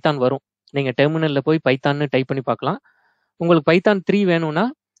டிஃபால்ட்டாவே பைத்தான் வரும். நீங்க டெர்மினல்ல போய் பைத்தான்னு டைப் பண்ணி பார்க்கலாம். உங்களுக்கு பைத்தான் 3 வேணும்னா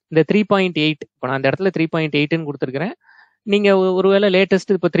இந்த 3.8 இப்போ நான் அந்த இடத்துல 3.8ன்னு கொடுத்துருக்கிறேன். நீங்க ஒருவேளை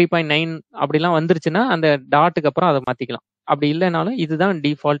லேட்டஸ்ட் இப்போ 3.9 அப்படிலாம் வந்துருச்சுன்னா அந்த டாட்டுக்கு அப்புறம் அதை மாத்திக்கலாம். அப்படி இல்லைனாலும் இதுதான்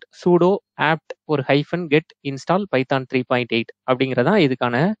டிஃபால்ட் sudo apt ஒரு ஹைஃபன் கெட் இன்ஸ்டால் பைத்தான் 3.8 அப்படிங்கிறதான்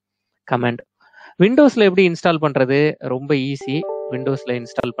இதுக்கான கமாண்ட். விண்டோஸ்ல எப்படி இன்ஸ்டால் பண்றது? ரொம்ப ஈஸி. விண்டோஸ்ல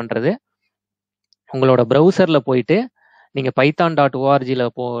இன்ஸ்டால் பண்றது உங்களோட ப்ரௌசர்ல போயிட்டு நீங்க python.orgல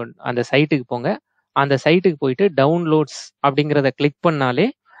அந்த சைட்டுக்கு போங்க. அந்த சைட்டுக்கு போயிட்டு டவுன்லோட்ஸ் அப்படிங்கிறத கிளிக் பண்ணாலே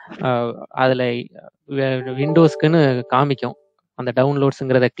அதுல விண்டோஸ்க்குன்னு காமிக்கும். அந்த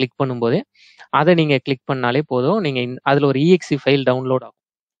டவுன்லோட்ஸுங்கிறத கிளிக் பண்ணும்போதே அதை நீங்க கிளிக் பண்ணாலே போதும். நீங்க அதுல ஒரு exe ஃபைல் டவுன்லோட் ஆகும்.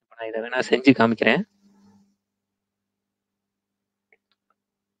 நான் இதை வேணா செஞ்சு காமிக்கிறேன்.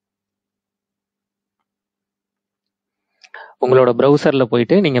 உங்களோட ப்ரௌசர்ல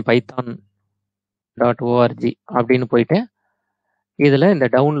போயிட்டு நீங்க python.org அப்படின்னு போயிட்டு இதுல இந்த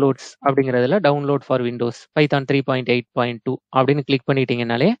டவுன்லோட்ஸ் அப்படிங்கிறதுல டவுன்லோட் ஃபார் விண்டோஸ் பைத்தான் 3.8.2 அப்படின்னு கிளிக்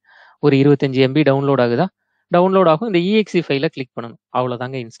பண்ணிட்டீங்கன்னாலே ஒரு 25 MB டவுன்லோட் ஆகுதா? டவுன்லோட் ஆகும். இந்த exe ஃபைலை கிளிக் பண்ணணும்.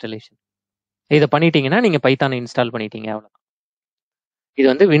 அவ்வளோதாங்க இன்ஸ்டாலேஷன். இதை பண்ணிட்டீங்கன்னா நீங்க பைத்தானை இன்ஸ்டால் பண்ணிட்டீங்க. அவ்வளோதான். இது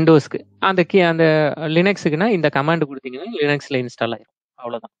வந்து விண்டோஸ்க்கு. அந்த லினக்ஸுக்குன்னா இந்த கமாண்ட் கொடுத்தீங்கன்னா லினக்ஸ்ல இன்ஸ்டால் ஆயிரும்.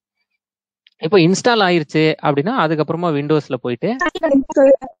 அவ்வளோதான். இப்போ இன்ஸ்டால் ஆயிருச்சு அப்படின்னா அதுக்கப்புறமா விண்டோஸ்ல போயிட்டு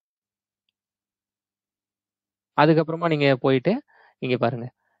நீங்க போயிட்டு இங்க பாருங்க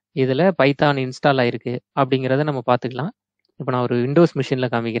இதுல பைத்தான் இன்ஸ்டால் ஆயிருக்கு அப்படிங்கிறத நம்ம பார்த்துக்கலாம். இப்போ நான் ஒரு விண்டோஸ் மிஷின்ல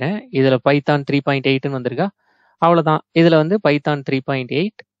காமிக்கிறேன். இதுல பைத்தான் 3.8ன்னு வந்திருக்கா? அவ்வளவுதான். இதுல வந்து பைத்தான்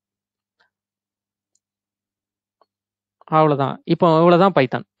 3.8 அவ்வளவுதான். இப்போ இவ்வளவுதான்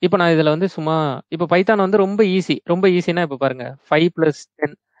பைத்தான். இப்போ நான் இதுல வந்து சும்மா இப்போ பைத்தான் வந்து ரொம்ப ஈஸி. ரொம்ப ஈஸினா இப்போ பாருங்க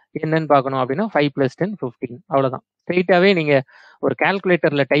 5+10 என்னன்னு பார்க்கணும் அப்படின்னா 5+10 15 அவ்வளவுதான். ஸ்ட்ரெயிட்டாவே நீங்க ஒரு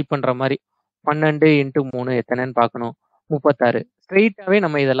கால்குலேட்டர்ல டைப் பண்ற மாதிரி 12 × 3 எத்தனைன்னு பார்க்கணும் 36 ஸ்ட்ரெயிட்டாவே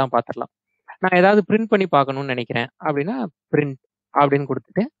நம்ம இதெல்லாம் பார்த்துடலாம். நான் ஏதாவது பிரிண்ட் பண்ணி பார்க்கணும்னு நினைக்கிறேன் அப்படின்னா பிரிண்ட் அப்படின்னு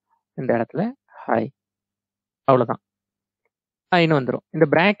கொடுத்துட்டு இந்த இடத்துல ஹாய் அவ்வளவுதான். ஹாய்னு வந்துடும். இந்த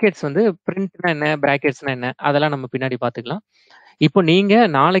பிராக்கெட்ஸ் வந்து பிரிண்ட்னா என்ன பிராக்கெட்ஸ்னா என்ன அதெல்லாம் நம்ம பின்னாடி பார்த்துக்கலாம். இப்போ நீங்க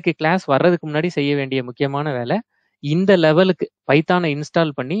நாளைக்கு கிளாஸ் வர்றதுக்கு முன்னாடி செய்ய வேண்டிய முக்கியமான வேலை இந்த லெவலுக்கு பைத்தானை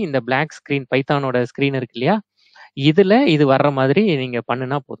இன்ஸ்டால் பண்ணி இந்த பிளாக் ஸ்கிரீன் பைத்தானோட ஸ்கிரீன் இருக்கு இல்லையா இதுல இது வர்ற மாதிரி நீங்க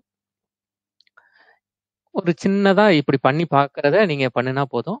பண்ணுனா போதும். ஒரு சின்னதா இப்படி பண்ணி பார்க்கறத நீங்க பண்ணுனா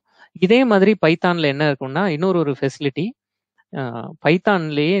போதும். இதே மாதிரி பைத்தான்ல என்ன இருக்கும்னா இன்னொரு ஒரு ஃபெசிலிட்டி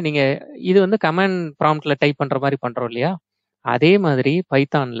பைத்தான்லயே நீங்க இது வந்து கமாண்ட் ப்ராம்ப்ட்ல டைப் பண்ற மாதிரி பண்றோம் இல்லையா அதே மாதிரி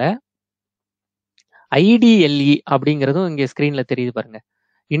பைத்தான்ல IDLE அப்படிங்கிறதும் இங்க ஸ்கிரீன்ல தெரியுது பாருங்க.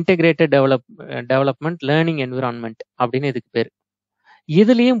 இன்டெகிரேட்டட் டெவலப்மெண்ட் லேர்னிங் என்விரான்மெண்ட் அப்படின்னு இதுக்கு பேர்.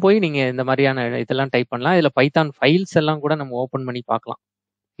 இதுலயும் போய் நீங்க இந்த மாதிரியான இதெல்லாம் டைப் பண்ணலாம். இதுல பைத்தான் ஃபைல்ஸ் எல்லாம் கூட நம்ம ஓபன் பண்ணி பார்க்கலாம்.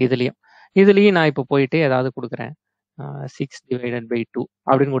 இதுலயும் நான் இப்போ போயிட்டு ஏதாவது கொடுக்குறேன் 6/2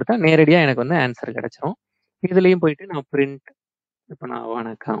 அப்படின்னு கொடுத்தா நேரடியா எனக்கு வந்து ஆன்சர் கிடைச்சிரும். இதுலயும் போயிட்டு நான் பிரிண்ட் இப்போ நான்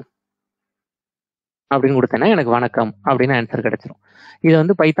வணக்கம் அப்படின்னு கொடுத்தேன்னா எனக்கு வணக்கம் அப்படின்னு ஆன்சர் கிடைச்சிரும். இது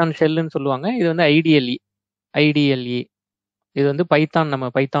வந்து பைத்தான் ஷெல்லுன்னு சொல்லுவாங்க. இது வந்து ஐடிஎல்இ இது வந்து பைத்தான் நம்ம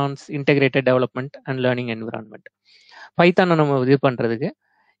pythons integrated development and learning environment. பைத்தானை நம்ம இது பண்றதுக்கு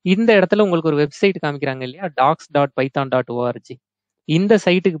இந்த இடத்துல உங்களுக்கு ஒரு வெப்சைட் காமிக்கிறாங்க இல்லையா docs.python.org. இந்த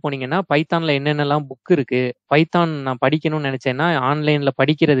சைட்டுக்கு போனீங்கன்னா பைத்தான்ல என்னென்னலாம் புக் இருக்கு பைத்தான் நான் படிக்கணும்னு நினைச்சேன்னா ஆன்லைன்ல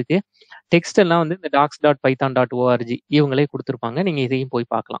படிக்கிறதுக்கு டெக்ஸ்ட் எல்லாம் வந்து இந்த docs.python.org இவங்களே கொடுத்துருப்பாங்க. நீங்க இதையும்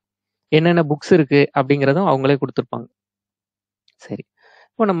போய் பார்க்கலாம். என்னென்ன புக்ஸ் இருக்கு அப்படிங்கிறதும் அவங்களே கொடுத்துருப்பாங்க. சரி,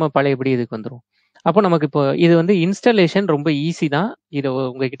 இப்போ நம்ம பழையபடி இதுக்கு வந்துடும். அப்போ நமக்கு இப்போ இது வந்து இன்ஸ்டாலேஷன் ரொம்ப ஈஸி தான். இதை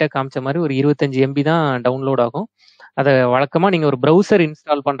உங்ககிட்ட காமிச்ச மாதிரி ஒரு 25 MB தான் டவுன்லோட் ஆகும். அதை வழக்கமா நீங்க ஒரு ப்ரௌசர்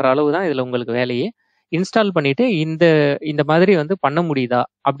இன்ஸ்டால் பண்ற அளவு தான் இதுல உங்களுக்கு வேலையே. இன்ஸ்டால் பண்ணிட்டு இந்த மாதிரி வந்து பண்ண முடியுதா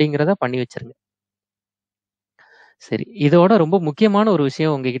அப்படிங்கிறத பண்ணி வச்சிருங்க. சரி, இதோட ரொம்ப முக்கியமான ஒரு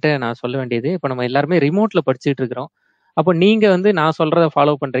விஷயம் உங்ககிட்ட நான் சொல்ல வேண்டியது, இப்போ நம்ம எல்லாருமே ரிமோட்ல படிச்சுட்டு இருக்கிறோம். அப்போ நீங்க வந்து நான் சொல்றத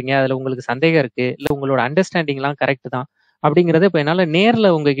ஃபாலோ பண்றீங்க, அதுல உங்களுக்கு சந்தேகம் இருக்கு, இல்ல உங்களோட அண்டர்ஸ்டாண்டிங்லாம் கரெக்ட் தான் அப்படிங்கறத இப்போ என்னால நேர்ல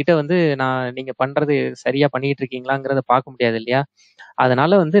உங்ககிட்ட வந்து நீங்க பண்றது சரியா பண்ணிட்டு இருக்கீங்களாங்கிறத பார்க்க முடியாது இல்லையா?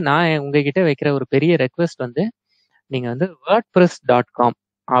 அதனால வந்து நான் உங்ககிட்ட வைக்கிற ஒரு பெரிய ரெக்வெஸ்ட் வந்து நீங்க வந்து wordpress.com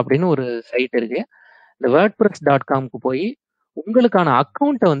அப்படின்னு ஒரு சைட் இருக்கு. இந்த wordpress.comக்கு போய் உங்களுக்கான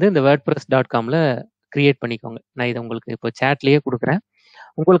அக்கௌண்ட்டை வந்து இந்த wordpress.comல கிரியேட் பண்ணிக்கோங்க. நான் இதை உங்களுக்கு இப்போ சேட்லயே கொடுக்குறேன்.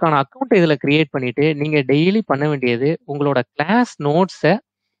 உங்களுக்கான அக்கௌண்ட்டை இதுல கிரியேட் பண்ணிட்டு நீங்க டெய்லி பண்ண வேண்டியது உங்களோட கிளாஸ் நோட்ஸை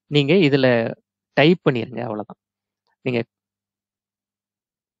நீங்க இதுல டைப் பண்ணிருங்க, அவ்வளவுதான். நீங்க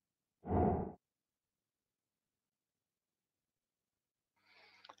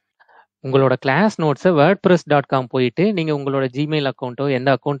உங்களோட கிளாஸ் நோட்ஸை wordpress.com போயிட்டு நீங்க உங்களோட ஜிமெயில் அக்கௌண்ட்டோ எந்த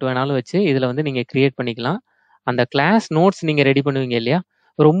அக்கௌண்ட் வேணாலும் வச்சு இதுல வந்து நீங்க கிரியேட் பண்ணிக்கலாம். அந்த கிளாஸ் நோட்ஸ் நீங்க ரெடி பண்ணுவீங்க இல்லையா,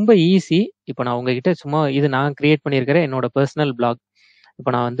 ரொம்ப ஈஸி. இப்போ நான் உங்ககிட்ட சும்மா இது நான் கிரியேட் பண்ணியிருக்கிற என்னோட பர்சனல் பிளாக்.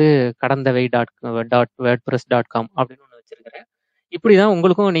 இப்போ நான் வந்து kadandavai.wordpress.com அப்படின்னு ஒன்று வச்சிருக்கிறேன். இப்படிதான்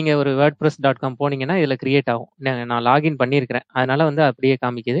உங்களுக்கும் நீங்க ஒரு wordpress.com போனீங்கன்னா இதுல கிரியேட் ஆகும். நான் லாகின் பண்ணியிருக்கிறேன், அதனால வந்து அப்படியே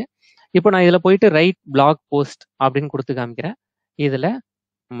காமிக்குது. இப்போ நான் இதுல போயிட்டு ரைட் பிளாக் போஸ்ட் அப்படின்னு கொடுத்து காமிக்கிறேன். இதுல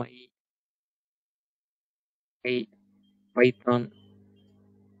மை பைத்தான்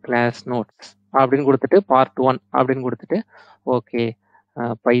கிளாஸ் நோட்ஸ் அப்படின்னு கொடுத்துட்டு பார்ட் 1 அப்படின்னு கொடுத்துட்டு ஓகே.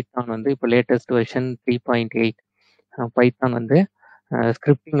 பைத்தான் வந்து இப்போ லேட்டஸ்ட் வெர்ஷன் 3.8. பைத்தான் வந்து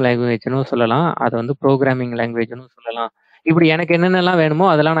ஸ்கிரிப்டிங் லாங்குவேஜ்னு சொல்லலாம், அதை வந்து ப்ரோக்ராமிங் லாங்குவேஜ்னு சொல்லலாம். இப்படி எனக்கு என்னென்னலாம் வேணுமோ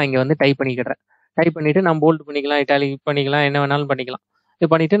அதெல்லாம் நான் இங்கே வந்து டைப் பண்ணிக்கிறேன். டைப் பண்ணிட்டு நான் போல்ட் பண்ணிக்கலாம், இட்டாலிக் பண்ணிக்கலாம், என்ன வேணாலும் பண்ணிக்கலாம். இது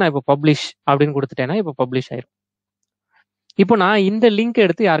பண்ணிட்டு நான் இப்போ பப்ளிஷ் அப்படின்னு கொடுத்துட்டேன்னா இப்போ பப்ளிஷ் ஆயிரும். இப்போ நான் இந்த லிங்க்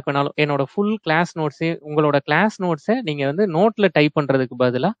எடுத்து யாருக்கு வேணாலும் என்னோட ஃபுல் கிளாஸ் நோட்ஸு, உங்களோட கிளாஸ் நோட்ஸை நீங்க வந்து நோட்ல டைப் பண்றதுக்கு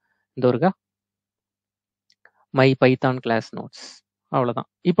பதிலாக இந்த ஒருக்கா மை பைத்தான் கிளாஸ் நோட்ஸ், அவ்வளோதான்.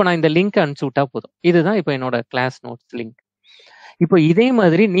 இப்போ நான் இந்த லிங்க் அனுப்பிச்சு விட்டா போதும். இதுதான் இப்போ என்னோட கிளாஸ் நோட்ஸ் லிங்க். இப்போ இதே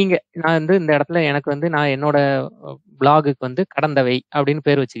மாதிரி நீங்க நான் வந்து இந்த இடத்துல எனக்கு வந்து நான் என்னோட பிளாகுக்கு வந்து கடந்தவை அப்படின்னு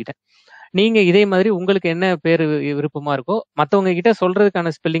பேர் வச்சுக்கிட்டேன். நீங்க இதே மாதிரி உங்களுக்கு என்ன பேர் விருப்பமா இருக்கோ மற்றவங்க கிட்ட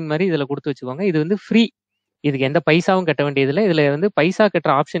சொல்றதுக்கான ஸ்பெல்லிங் மாதிரி இதுல கொடுத்து வச்சுக்கோங்க. இது வந்து ஃப்ரீ, இதுக்கு எந்த பைசாவும் கட்ட வேண்டியதில்லை. இதுல வந்து பைசா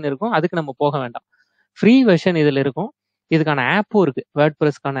கட்டுற ஆப்ஷன் இருக்கும், அதுக்கு நம்ம போக வேண்டாம். ஃப்ரீ வெர்ஷன் இதுல இருக்கும். இதுக்கான ஆப்பும் இருக்கு,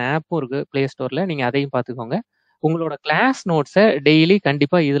 வேர்ட்பிரஸ்க்கான ஆப்பும் இருக்கு பிளே ஸ்டோர்ல, நீங்க அதையும் பார்த்துக்கோங்க. உங்களோட கிளாஸ் நோட்ஸை டெய்லி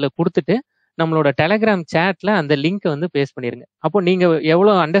கண்டிப்பா இதுல கொடுத்துட்டு நம்மளோட டெலகிராம் சேட்ல அந்த லிங்க் வந்து பேஸ்ட் பண்ணிருங்க. அப்போ நீங்க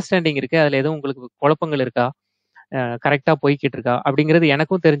எவ்வளவு அண்டர்ஸ்டாண்டிங் இருக்கு, அதுல எதுவும் உங்களுக்கு குழப்பங்கள் இருக்கா, கரெக்டா போய்கிட்டு இருக்கா அப்படிங்கிறது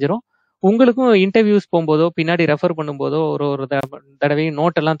எனக்கும் தெரிஞ்சிடும். உங்களுக்கும் இன்டர்வியூஸ் போகும்போதோ பின்னாடி ரெஃபர் பண்ணும்போதோ ஒரு ஒரு தடவையும்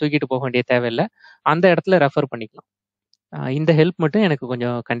நோட்டெல்லாம் தூக்கிட்டு போக வேண்டிய தேவையில்லை, அந்த இடத்துல ரெஃபர் பண்ணிக்கலாம். இந்த ஹெல்ப் மட்டும் எனக்கு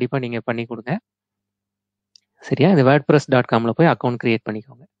கொஞ்சம் கண்டிப்பா நீங்க பண்ணி கொடுங்க, சரியா? இது wordpress.comல போய் அக்கௌண்ட் கிரியேட்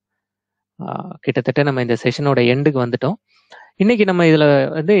பண்ணிக்கோங்க. கிட்டத்தட்ட நம்ம இந்த செஷனோட எண்டுக்கு வந்துட்டோம். இன்னைக்கு நம்ம இதுல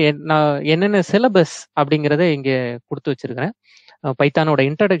வந்து நான் என்னென்ன சிலபஸ் அப்படிங்கிறத இங்க கொடுத்து வச்சிருக்கிறேன். பைத்தானோட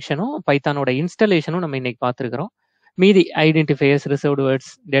இன்ட்ரடக்ஷனும் பைத்தானோட இன்ஸ்டலேஷனும் நம்ம இன்னைக்கு பார்த்துருக்கிறோம். மீதி identifiers, reserved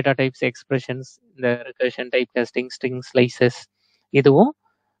words, data types, expressions, இந்த recursion, type costing, string slices, இதுவும்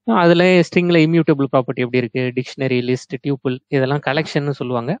அதுல ஸ்ட்ரிங்ல இம்யூட்டபிள் ப்ராப்பர்ட்டி எப்படி இருக்கு, டிக்ஷனரி, லிஸ்ட், டியூபிள், இதெல்லாம் கலெக்ஷன்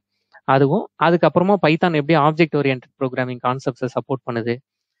சொல்லுவாங்க. அதுவும் அதுக்கப்புறமா பைத்தான் எப்படி ஆப்ஜெக்ட் ஓரியன்ட் ப்ரோக்ராமிங் கான்செப்ட்ஸை சப்போர்ட் பண்ணுது,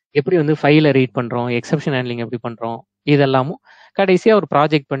 எப்படி வந்து ஃபைலை ரீட் பண்றோம், எக்ஸப்ஷன் ஹேண்ட்லிங் எப்படி பண்றோம், இதெல்லாமும் கடைசியா ஒரு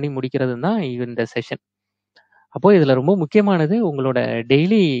ப்ராஜெக்ட் பண்ணி முடிக்கிறது தான் இந்த செஷன். அப்போ இதுல ரொம்ப முக்கியமானது உங்களோட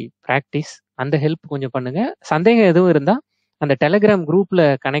டெய்லி ப்ராக்டிஸ். அந்த ஹெல்ப் கொஞ்சம் பண்ணுங்க. சந்தேகம் எதுவும் இருந்தா அந்த டெலகிராம் குரூப்ல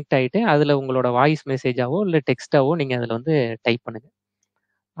கனெக்ட் ஆயிட்டு அதுல உங்களோட வாய்ஸ் மெசேஜாவோ இல்லை டெக்ஸ்டாவோ நீங்க அதுல வந்து டைப் பண்ணுங்க.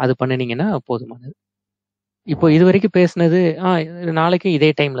 அது பண்ணினீங்கன்னா போதுமானது. இப்போ இது வரைக்கும் பேசுனது நாளைக்கு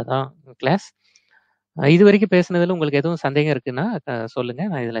இதே டைம்ல தான் கிளாஸ். இது வரைக்கும் பேசுனதுல உங்களுக்கு எதுவும் சந்தேகம் இருக்குன்னா சொல்லுங்க,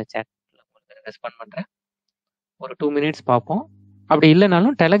 நான் இதுல சேட்ல உங்களுக்கு ரெஸ்பாண்ட் பண்றேன். ஒரு 2 மினிட்ஸ் பார்ப்போம். அப்படி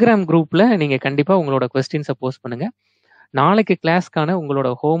இல்லைனாலும் டெலகிராம் குரூப்ல நீங்க கண்டிப்பா உங்களோட கொஸ்டின்ஸை போஸ்ட் பண்ணுங்க. நாளைக்கு கிளாஸ்க்கான உங்களோட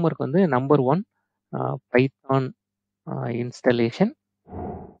ஹோம்ஒர்க் வந்து நம்பர் 1 பைத்தான் இன்ஸ்டலேஷன்,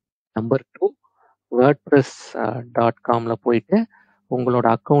 நம்பர் 2 wordpress.comல போயிட்டு உங்களோட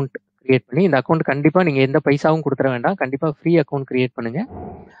அக்கௌண்ட் கிரியேட் பண்ணி, இந்த அக்கௌண்ட் கண்டிப்பா நீங்க எந்த பைசாவும் கொடுத்துட வேண்டாம், கண்டிப்பா ஃப்ரீ அக்கௌண்ட் கிரியேட் பண்ணுங்க.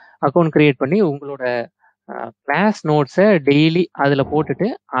 அக்கௌண்ட் கிரியேட் பண்ணி உங்களோட கிளாஸ் நோட்ஸை டெய்லி அதுல போட்டுட்டு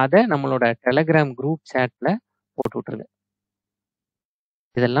அதை நம்மளோட டெலகிராம் குரூப் சேட்ல போட்டு விட்டுருங்க.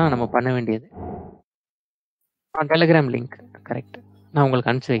 இதெல்லாம் நம்ம பண்ண வேண்டியது. டெலகிராம் லிங்க் கரெக்ட், நான் உங்களுக்கு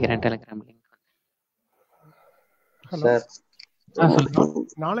அனுப்பிச்சு வைக்கிறேன் டெலகிராம் லிங்க். சார்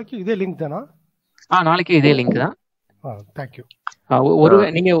நாளைக்கு இதே லிங்க் தானா? நாளைக்கு இதே லிங்க் தான். Thank you.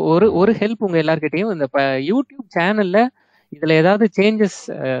 நீங்க ஒரு ஹெல்ப் உங்க எல்லார்கிட்டையும், இந்த யூடியூப் சேனல்ல இதுல ஏதாவது சேஞ்சஸ்,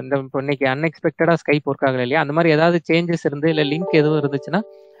 இந்த இன்னைக்கு அன்எக்ஸ்பெக்டடா ஸ்கைப் ஒர்க் ஆகல இல்லையா, அந்த மாதிரி ஏதாவது சேஞ்சஸ் இருந்து இல்ல லிங்க் எதுவும் இருந்துச்சுன்னா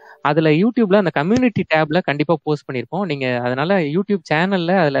அதுல யூடியூப்ல அந்த கம்யூனிட்டி டேப்ல கண்டிப்பா போஸ்ட் பண்ணிருப்போம். நீங்க அதனால யூடியூப்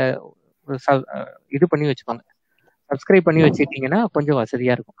சேனல்ல அதுல இது பண்ணி வச்சுக்கோங்க, சப்ஸ்கிரைப் பண்ணி வச்சுட்டீங்கன்னா கொஞ்சம்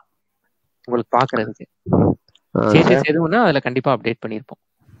வசதியா இருக்கும் உங்களுக்கு பாக்குறதுக்கு. சேஞ்சஸ் எதுவும்னா அதுல கண்டிப்பா அப்டேட் பண்ணிருப்போம்.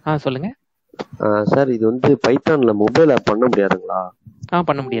 சொல்லுங்க சார். இது வந்து பைத்தான்ல மொபைல் ஆப் பண்ண முடியாதுங்களா?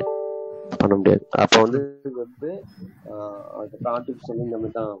 பண்ண முடியாது. அப்ப வந்து ஆர்டிஃபிஷியல் நம்ம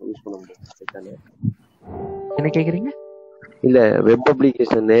தான் யூஸ் பண்ண முடியும். என்ன கேக்குறீங்க? இல்ல, வெப்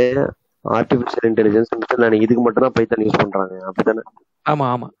அப்ளிகேஷன் ஆர்டிஃபிஷியல் இன்டெலிஜென்ஸ் நான் இதுக்கு மட்டும் தான் பைத்தான் யூஸ் பண்றாங்க, அப்படிதானே? ஆமா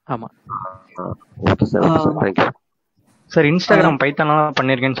ஆமா ஆமா. Okay sir, thank you sir. Instagram பைத்தான்ல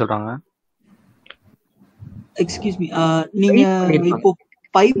பண்ணிருக்கேன்னு சொல்றாங்க. எக்ஸ்கியூஸ் மீ, நீங்க இப்போ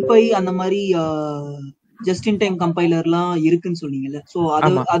பை அந்த மாதிரி ஜஸ்ட் இன் டைம் கம்பைலர்லாம் இருக்குன்னு சொன்னீங்கல்ல. ஸோ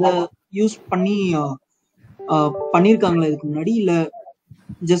அதை யூஸ் பண்ணி பண்ணியிருக்காங்களா இதுக்கு முன்னாடி, இல்ல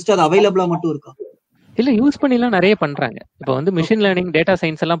ஜஸ்ட் அது அவைலபிளா மட்டும் இருக்கா? இல்ல, யூஸ் பண்ணிலாம் நிறைய பண்றாங்க. இப்போ வந்து மிஷின் லேர்னிங், டேட்டா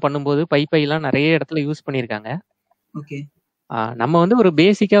சயின்ஸ் எல்லாம் பண்ணும்போது பைலாம் நிறைய இடத்துல யூஸ் பண்ணியிருக்காங்க. ஓகே. நம்ம வந்து ஒரு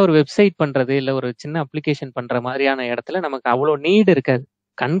பேசிக்கா ஒரு வெப்சைட் பண்றது இல்ல ஒரு சின்ன அப்ளிகேஷன் பண்ற மாதிரியான இடத்துல நமக்கு அவ்வளோ நீட் இருக்காது.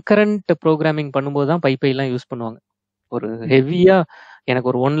 கன்கரண்ட் ப்ரோக்ராமிங் பண்ணும்போது தான் பைலாம் யூஸ் பண்ணுவாங்க. ஒரு ஹெவியா எனக்கு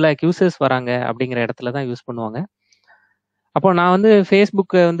ஒரு 1 lakh யூசர்ஸ் வராங்க அப்படிங்கிற இடத்துல தான் யூஸ் பண்ணுவாங்க. அப்போ நான் வந்து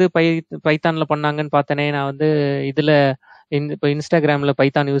ஃபேஸ்புக் வந்து பைத்தான்ல பண்ணாங்கன்னு பார்த்தேனே, நான் வந்து இதுல இப்போ இன்ஸ்டாகிராம்ல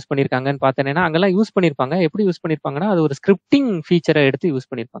பைத்தான் யூஸ் பண்ணியிருக்காங்கன்னு பார்த்தேன்னா, அங்கெல்லாம் யூஸ் பண்ணியிருப்பாங்க. எப்படி யூஸ் பண்ணியிருப்பாங்கன்னா, அது ஒரு ஸ்கிரிப்டிங் ஃபீச்சரை எடுத்து யூஸ்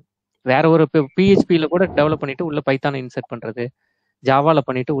பண்ணியிருப்பாங்க. வேற ஒரு பிஹெச்பியில கூட டெவலப் பண்ணிட்டு உள்ள பைத்தானை இன்சர்ட் பண்றது, ஜாவால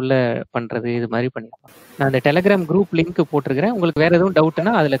பண்ணிட்டு உள்ள பண்றது, இது மாதிரி பண்ணியிருப்பாங்க. நான் அந்த டெலிகிராம் குரூப் லிங்க் போட்டிருக்கிறேன். உங்களுக்கு வேற எதுவும்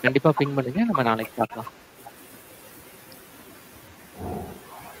டவுட்னா அதுல கண்டிப்பா பிங் பண்ணுங்க. நம்ம நாளைக்கு பார்க்கலாம்.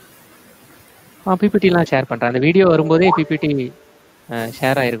 பிபிடிலாம் ஷேர் பண்றேன். அந்த வீடியோ வரும்போதே பிபிடி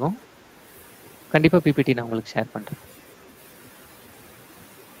ஷேர் ஆயிருக்கும். கண்டிப்பா பிபிடி நான் உங்களுக்கு ஷேர் பண்றேன்.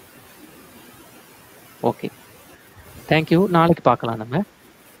 Okay, thank you. நாளைக்கு பார்க்கலாம் நம்ம.